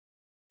gospel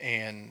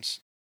and,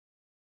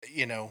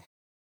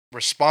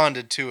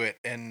 responded to it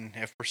and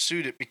have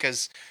pursued it?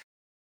 Because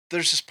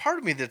there's this part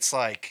of me that's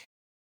like,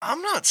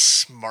 I'm not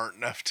smart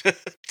enough to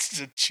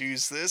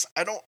choose this.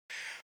 I don't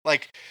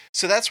like,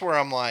 so that's where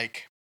I'm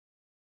like,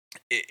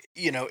 it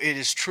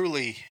is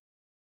truly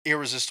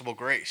irresistible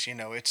grace.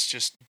 It's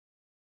just,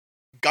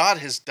 God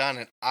has done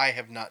it. I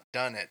have not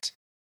done it.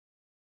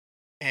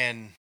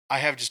 And I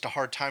have just a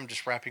hard time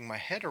just wrapping my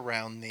head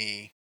around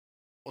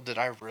well, did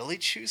I really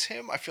choose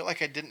him? I feel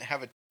like I didn't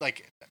have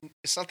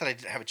it's not that I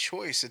didn't have a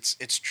choice.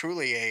 It's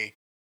truly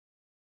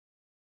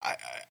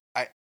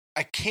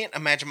I can't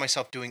imagine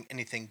myself doing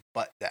anything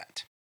but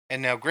that.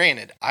 And now,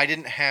 granted, I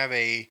didn't have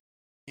a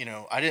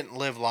I didn't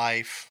live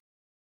life,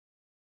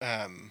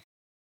 and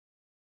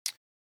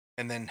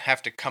then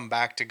have to come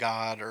back to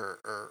God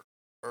or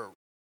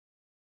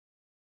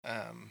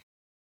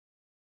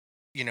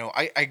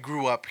I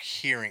grew up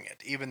hearing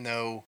it, even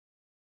though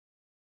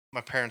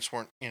my parents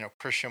weren't,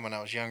 Christian when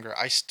I was younger.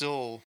 I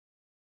still,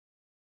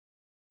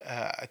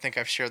 I think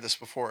I've shared this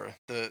before.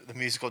 The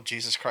musical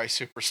Jesus Christ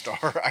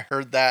Superstar. I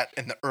heard that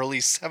in the early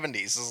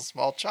 '70s as a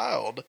small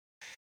child,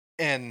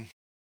 and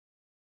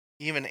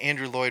even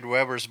Andrew Lloyd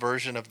Webber's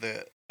version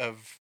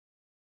of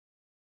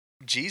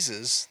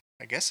Jesus.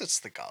 I guess it's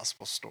the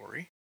gospel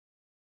story.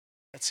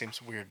 That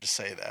seems weird to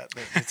say that,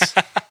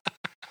 but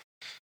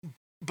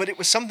but it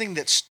was something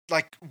that's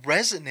like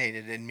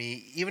resonated in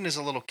me even as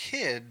a little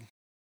kid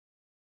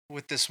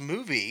with this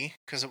movie,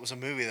 because it was a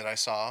movie that I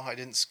saw. I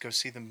didn't go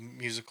see the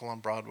musical on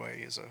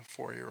Broadway as a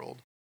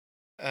 4-year-old.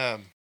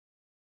 Um,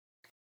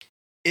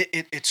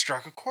 it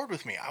struck a chord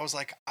with me. I was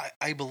like,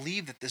 I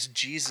believe that this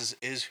Jesus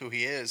is who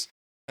he is.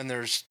 And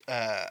there's,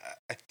 I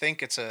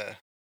think it's and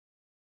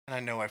I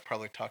know I've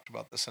probably talked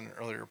about this in an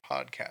earlier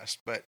podcast,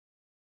 but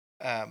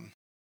I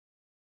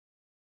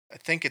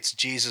think it's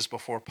Jesus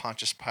before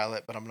Pontius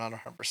Pilate, but I'm not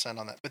 100%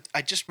 on that. But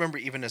I just remember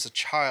even as a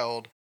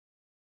child,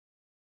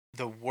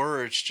 the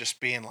words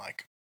just being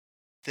like,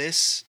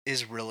 this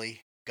is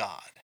really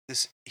God.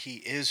 He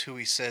is who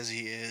he says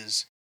he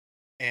is.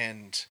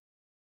 And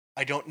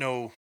I don't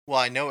know, well,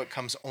 I know it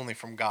comes only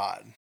from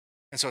God.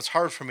 And so it's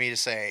hard for me to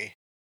say,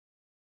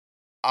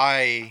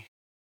 I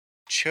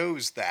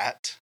chose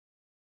that,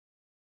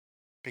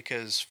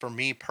 because for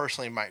me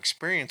personally, my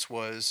experience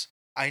was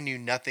I knew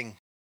nothing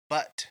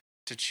but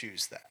to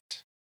choose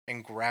that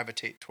and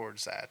gravitate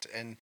towards that.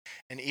 And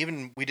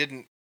even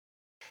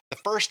the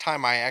first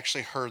time I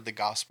actually heard the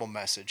gospel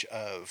message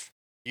of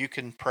you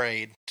can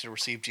pray to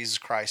receive Jesus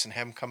Christ and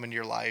have him come into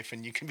your life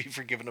and you can be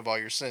forgiven of all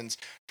your sins.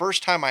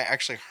 First time I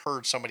actually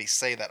heard somebody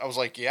say that, I was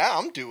like, yeah,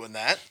 I'm doing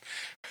that.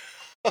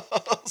 I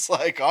was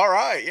like, all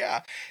right,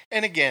 yeah.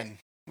 And again,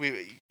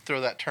 we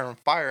throw that term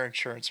fire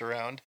insurance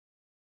around,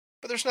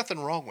 but there's nothing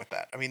wrong with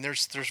that. I mean,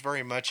 there's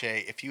very much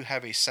if you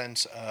have a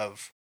sense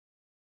of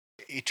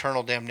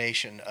eternal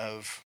damnation,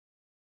 of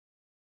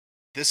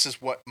this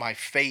is what my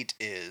fate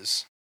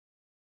is,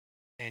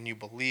 and you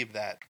believe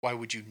that, why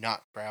would you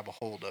not grab a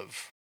hold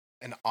of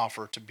an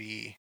offer to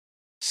be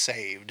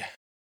saved?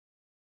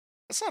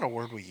 That's not a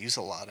word we use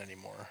a lot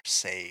anymore.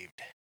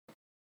 Saved.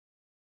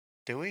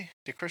 Do we?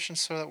 Do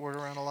Christians throw that word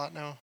around a lot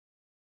now?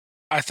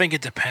 I think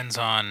it depends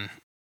on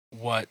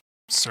what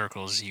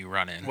circles you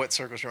run in. What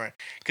circles you're in.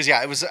 Because,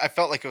 yeah, I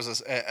felt like it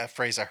was a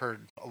phrase I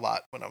heard a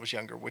lot when I was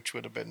younger, which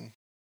would have been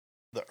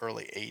the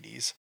early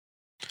 80s.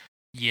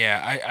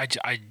 Yeah,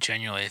 I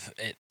genuinely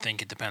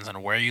think it depends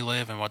on where you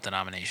live and what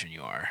denomination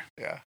you are.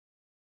 Yeah.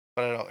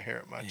 But I don't hear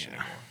it much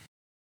anymore.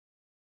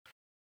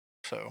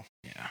 So.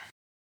 Yeah.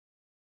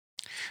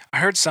 I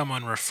heard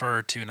someone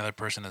refer to another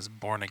person as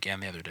born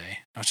again the other day.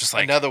 I was just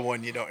like, another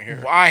one you don't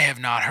hear. I have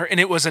not heard. And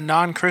it was a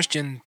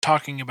non-Christian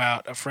talking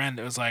about a friend.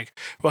 It was like,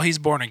 well, he's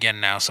born again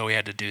now, so we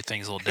had to do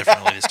things a little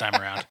differently this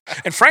time around.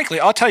 And frankly,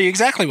 I'll tell you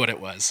exactly what it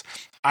was.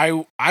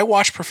 I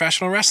watch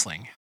professional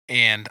wrestling,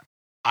 and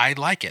I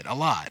like it a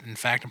lot. In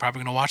fact, I'm probably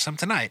going to watch some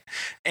tonight.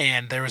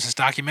 And there was this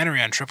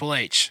documentary on Triple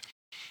H,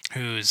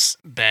 who's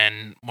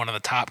been one of the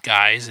top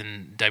guys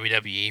in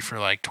WWE for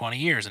like 20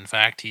 years. In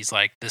fact, he's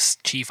like this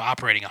chief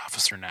operating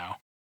officer now.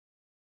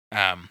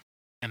 And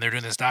they're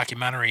doing this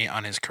documentary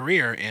on his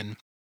career, and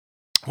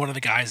one of the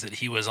guys that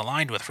he was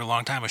aligned with for a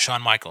long time was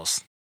Shawn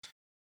Michaels.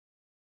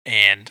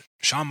 And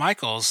Shawn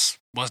Michaels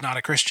was not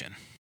a Christian.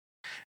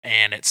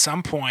 And at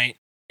some point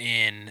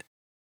in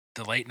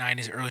the late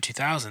 90s, early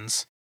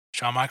 2000s,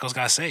 Shawn Michaels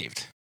got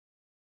saved.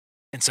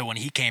 And so when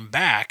he came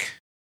back,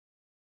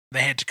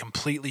 they had to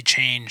completely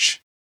change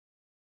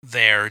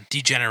their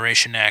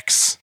D-Generation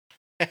X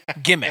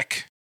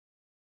gimmick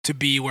to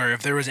be where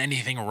if there was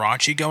anything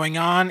raunchy going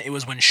on, it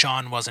was when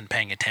Shawn wasn't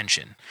paying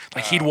attention.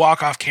 Like he'd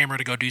walk off camera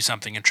to go do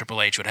something, and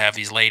Triple H would have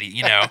these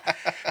ladies,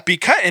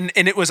 because and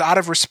it was out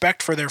of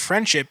respect for their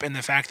friendship and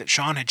the fact that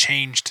Shawn had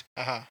changed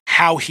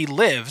how he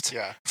lived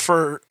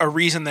for a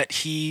reason that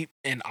he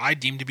and I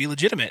deemed to be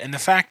legitimate. And the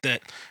fact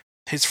that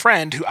his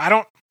friend, who I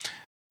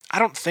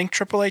don't think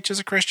Triple H is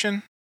a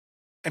Christian.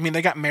 I mean,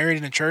 they got married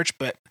in a church,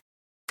 but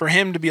for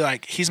him to be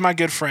like, he's my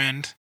good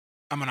friend,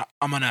 I'm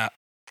gonna,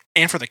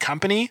 and for the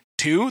company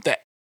too,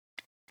 that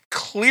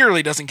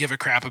clearly doesn't give a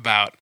crap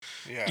about,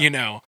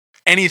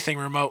 anything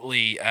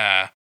remotely,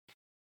 at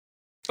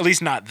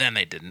least not then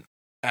they didn't,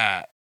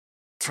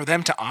 for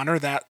them to honor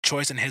that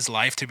choice in his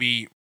life to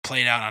be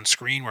played out on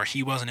screen where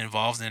he wasn't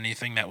involved in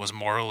anything that was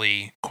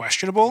morally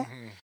questionable,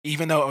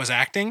 even though it was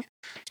acting,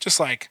 just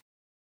like,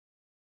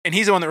 and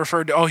he's the one that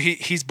referred to,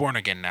 he's born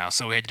again now,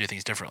 so we had to do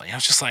things differently. And I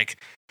was just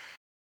like,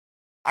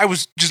 I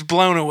was just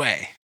blown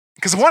away.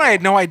 Because one, I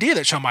had no idea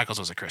that Shawn Michaels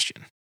was a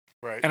Christian.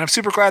 Right. And I'm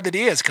super glad that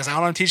he is, because I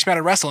want to teach him how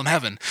to wrestle in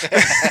heaven.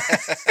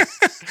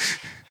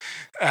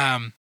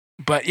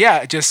 But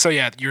yeah,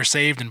 your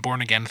saved and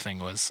born again thing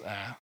was,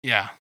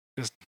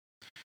 just,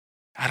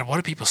 what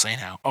do people say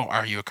now? Oh,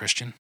 are you a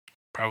Christian?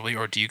 Probably.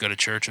 Or do you go to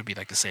church would be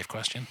like the safe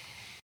question.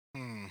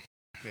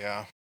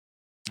 Yeah.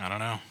 I don't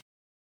know.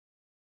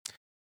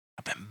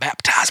 I've been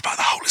baptized by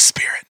the Holy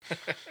Spirit.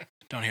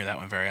 Don't hear that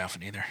one very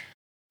often either.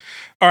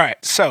 All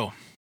right, so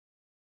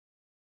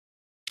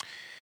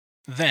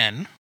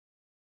then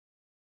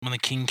when the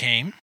king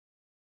came,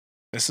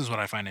 this is what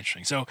I find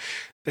interesting. So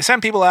they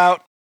send people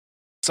out.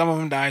 Some of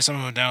them die, some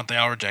of them don't. They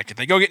all reject it.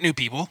 They go get new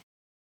people,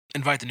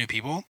 invite the new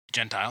people,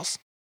 Gentiles.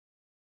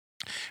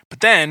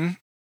 But then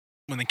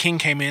when the king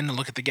came in to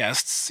look at the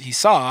guests, he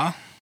saw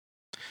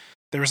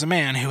there was a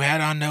man who had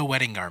on no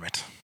wedding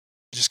garment,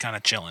 just kind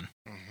of chilling.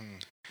 Mm-hmm.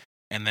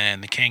 And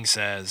then the king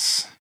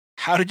says,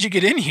 "How did you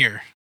get in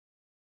here?"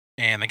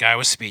 And the guy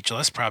was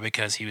speechless, probably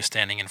because he was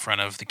standing in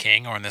front of the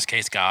king, or in this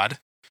case, God,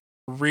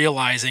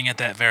 realizing at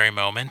that very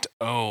moment,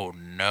 oh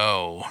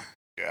no.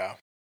 Yeah.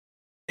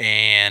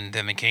 And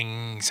then the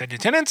king said to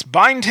attendants,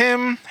 "Bind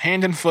him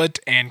hand and foot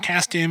and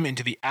cast him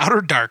into the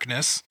outer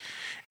darkness.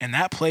 In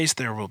that place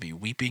there will be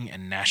weeping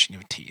and gnashing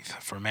of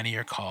teeth, for many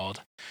are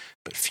called,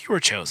 but few are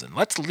chosen."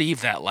 Let's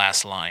leave that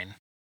last line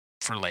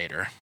for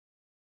later.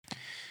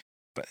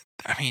 But,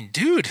 I mean,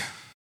 dude,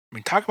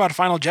 talk about a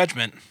final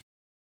judgment.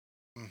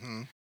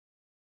 Mm-hmm.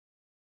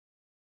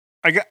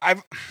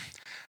 I've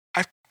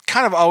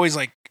kind of always,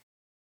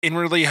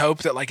 inwardly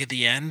hoped that, at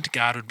the end,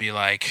 God would be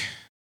like,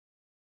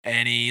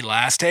 "Any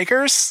last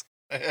takers?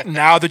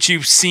 Now that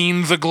you've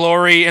seen the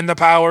glory and the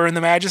power and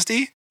the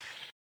majesty?"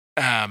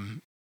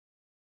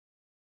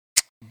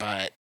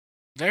 But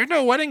there's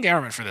no wedding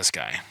garment for this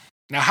guy.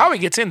 Now, how he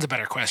gets in is a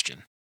better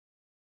question.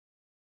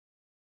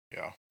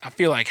 Yeah. I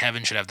feel like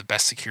heaven should have the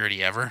best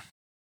security ever.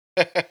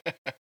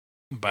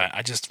 But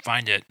I just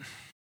find it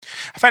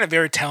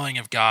very telling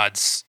of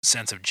God's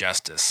sense of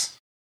justice.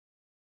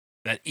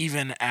 That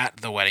even at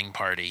the wedding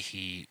party,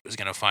 he was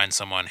going to find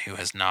someone who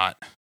has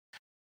not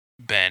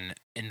been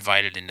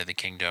invited into the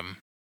kingdom.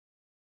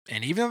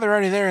 And even though they're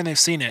already there and they've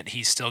seen it,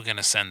 he's still going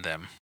to send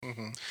them.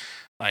 Mm-hmm.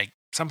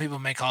 Some people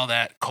may call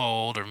that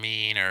cold or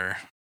mean or,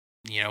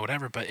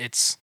 whatever, but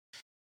it's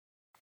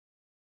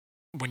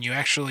when you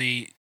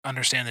actually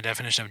understand the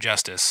definition of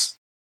justice,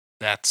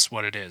 that's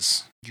what it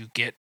is. You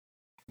get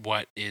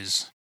what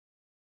is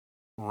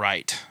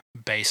right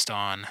based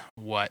on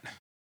what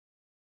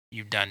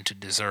you've done to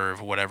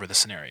deserve whatever the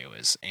scenario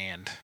is.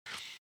 And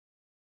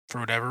for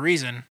whatever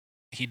reason,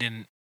 he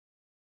didn't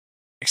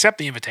accept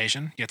the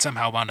invitation, yet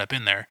somehow wound up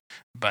in there.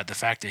 But the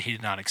fact that he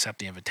did not accept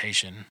the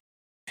invitation,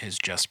 his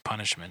just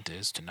punishment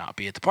is to not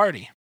be at the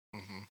party.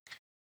 Mm-hmm.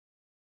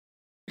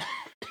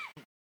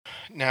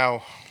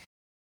 Now,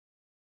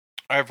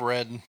 I've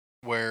read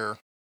where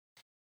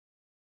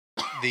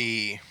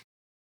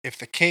if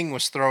the king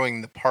was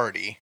throwing the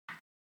party,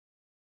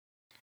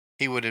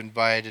 he would have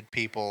invited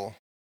people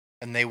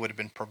and they would have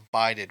been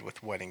provided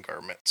with wedding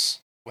garments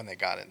when they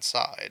got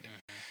inside.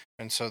 Mm-hmm.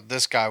 And so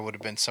this guy would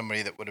have been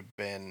somebody that would have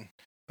been,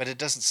 but it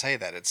doesn't say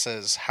that. It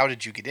says, "How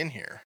did you get in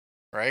here?"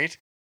 Right?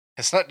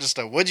 It's not just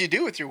what'd you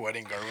do with your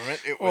wedding garment?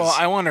 Well,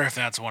 I wonder if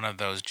that's one of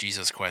those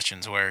Jesus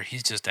questions where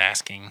he's just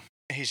asking.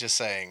 He's just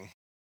saying.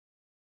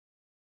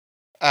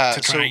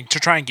 To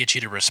try and get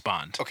you to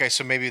respond. Okay,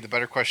 so maybe the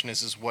better question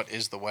is what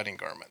is the wedding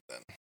garment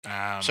then?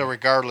 So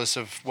regardless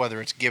of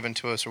whether it's given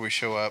to us or we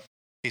show up,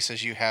 he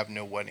says you have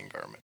no wedding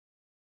garment.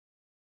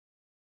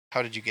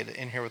 How did you get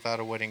in here without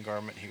a wedding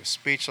garment? He was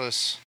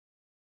speechless.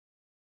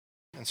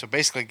 And so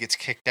basically gets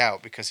kicked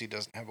out because he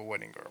doesn't have a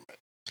wedding garment.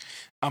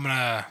 I'm going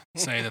to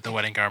say that the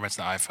wedding garment's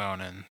the iPhone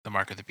and the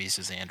mark of the beast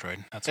is the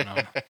Android. That's what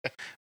I'm...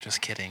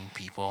 Just kidding,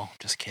 people.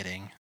 Just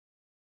kidding.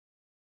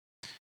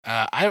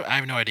 I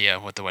have no idea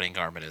what the wedding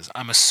garment is.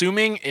 I'm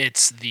assuming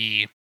it's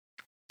the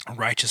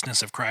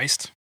righteousness of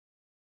Christ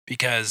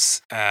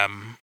because,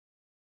 and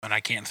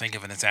I can't think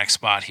of an exact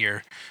spot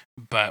here,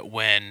 but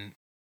when,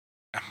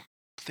 I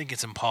think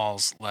it's in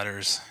Paul's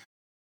letters,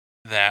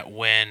 that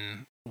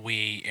when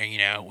we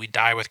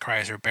die with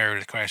Christ or buried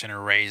with Christ and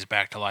are raised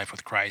back to life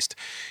with Christ,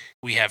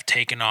 we have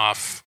taken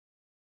off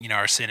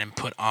our sin and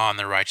put on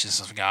the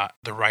righteousness of God,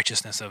 the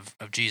righteousness of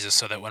Jesus,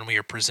 so that when we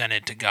are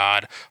presented to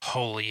God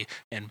holy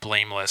and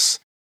blameless,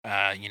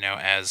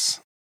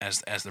 as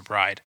the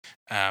bride,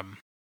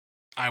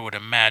 I would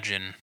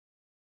imagine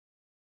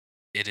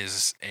it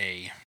is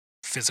a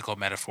physical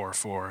metaphor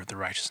for the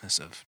righteousness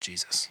of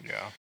Jesus.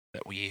 Yeah.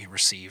 That we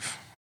receive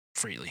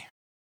freely.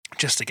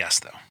 Just a guess,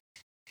 though.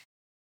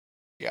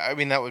 Yeah, I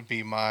mean that would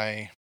be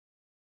my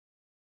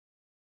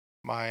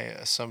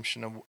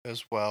assumption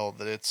as well,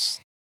 that it's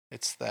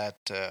that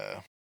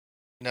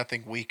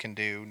nothing we can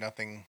do,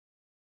 nothing.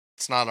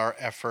 It's not our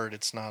effort,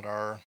 it's not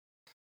our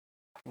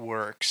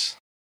works,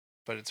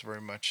 but it's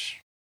very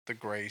much the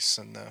grace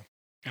and the.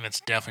 And it's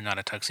definitely not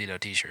a tuxedo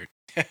T-shirt.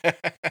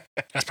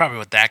 That's probably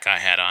what that guy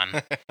had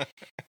on.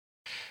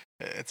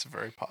 It's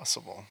very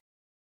possible.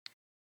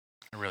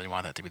 I really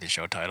want that to be the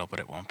show title, but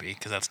it won't be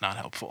because that's not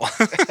helpful.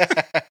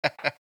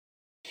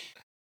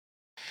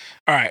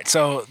 All right,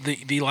 so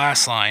the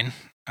last line,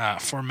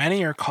 for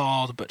many are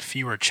called, but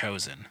few are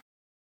chosen.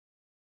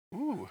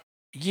 Ooh.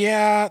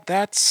 Yeah,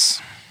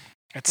 that's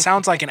It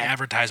sounds like an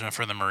advertisement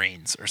for the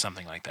Marines or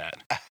something like that.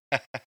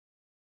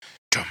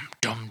 Dum,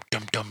 dum,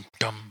 dum, dum,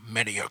 dum.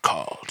 Many are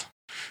called,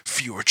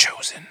 few are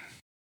chosen.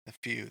 The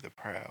few, the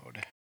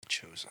proud,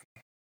 chosen.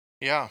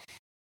 Yeah,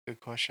 good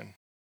question.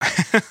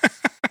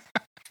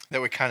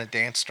 That we kind of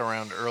danced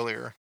around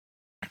earlier.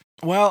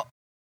 Well,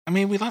 I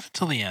mean, we left it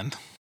till the end.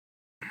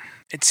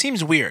 It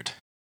seems weird.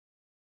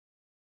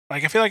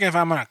 Like, I feel like if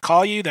I'm going to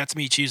call you, that's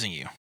me choosing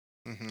you.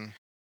 Mm-hmm.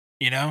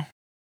 You know?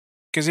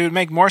 Because it would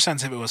make more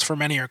sense if it was for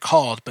many are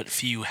called, but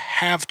few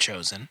have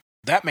chosen.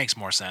 That makes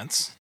more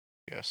sense.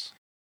 Yes.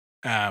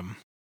 But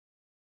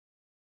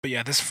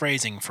yeah, this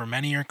phrasing, for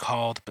many are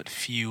called, but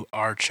few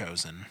are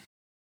chosen,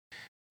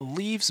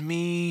 leaves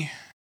me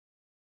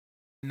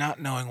not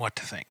knowing what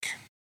to think.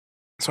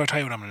 So I'll tell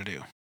you what I'm going to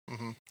do.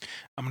 Mm-hmm.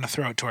 I'm going to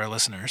throw it to our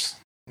listeners.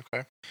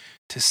 Okay.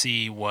 To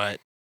see what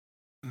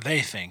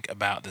they think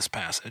about this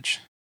passage.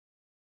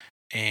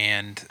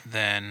 And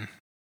then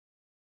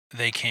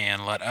they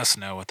can let us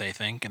know what they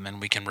think, and then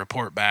we can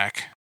report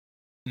back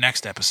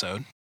next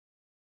episode.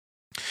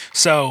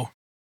 So,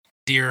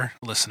 dear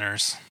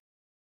listeners,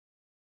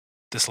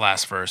 this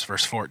last verse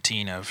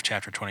 14 of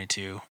chapter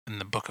 22 in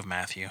the book of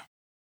Matthew.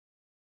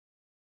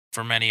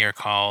 For many are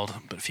called,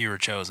 but few are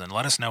chosen.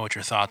 Let us know what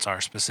your thoughts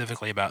are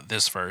specifically about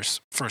this verse,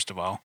 first of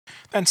all.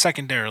 Then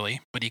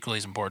secondarily, but equally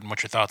as important,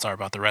 what your thoughts are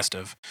about the rest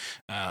of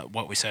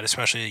what we said,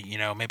 especially,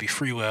 maybe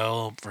free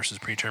will versus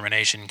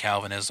predetermination,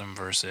 Calvinism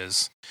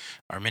versus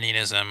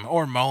Arminianism,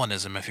 or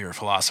Molinism if you're a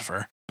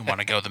philosopher and want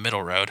to go the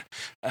middle road.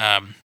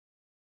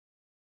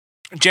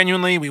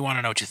 Genuinely, we want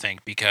to know what you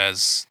think,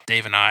 because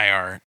Dave and I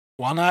are,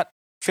 while not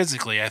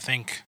physically, I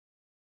think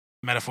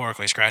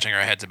metaphorically scratching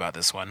our heads about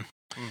this one.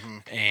 Mm-hmm.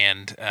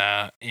 And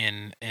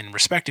in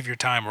respect of your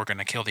time, we're going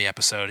to kill the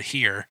episode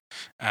here.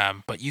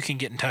 But you can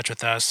get in touch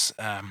with us.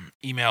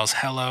 Emails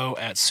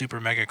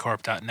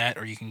hello@supermegacorp.net,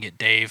 or you can get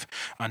Dave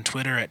on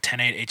Twitter at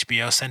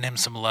 108HBO. Send him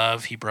some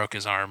love. He broke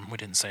his arm. We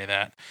didn't say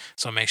that.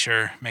 So make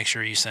sure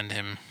you send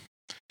him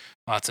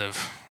lots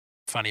of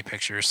funny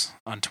pictures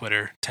on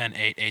Twitter,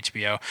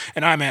 108HBO.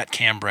 And I'm at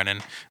Cam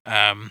Brennan.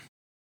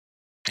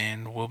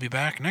 And we'll be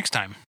back next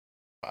time.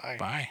 Bye.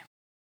 Bye.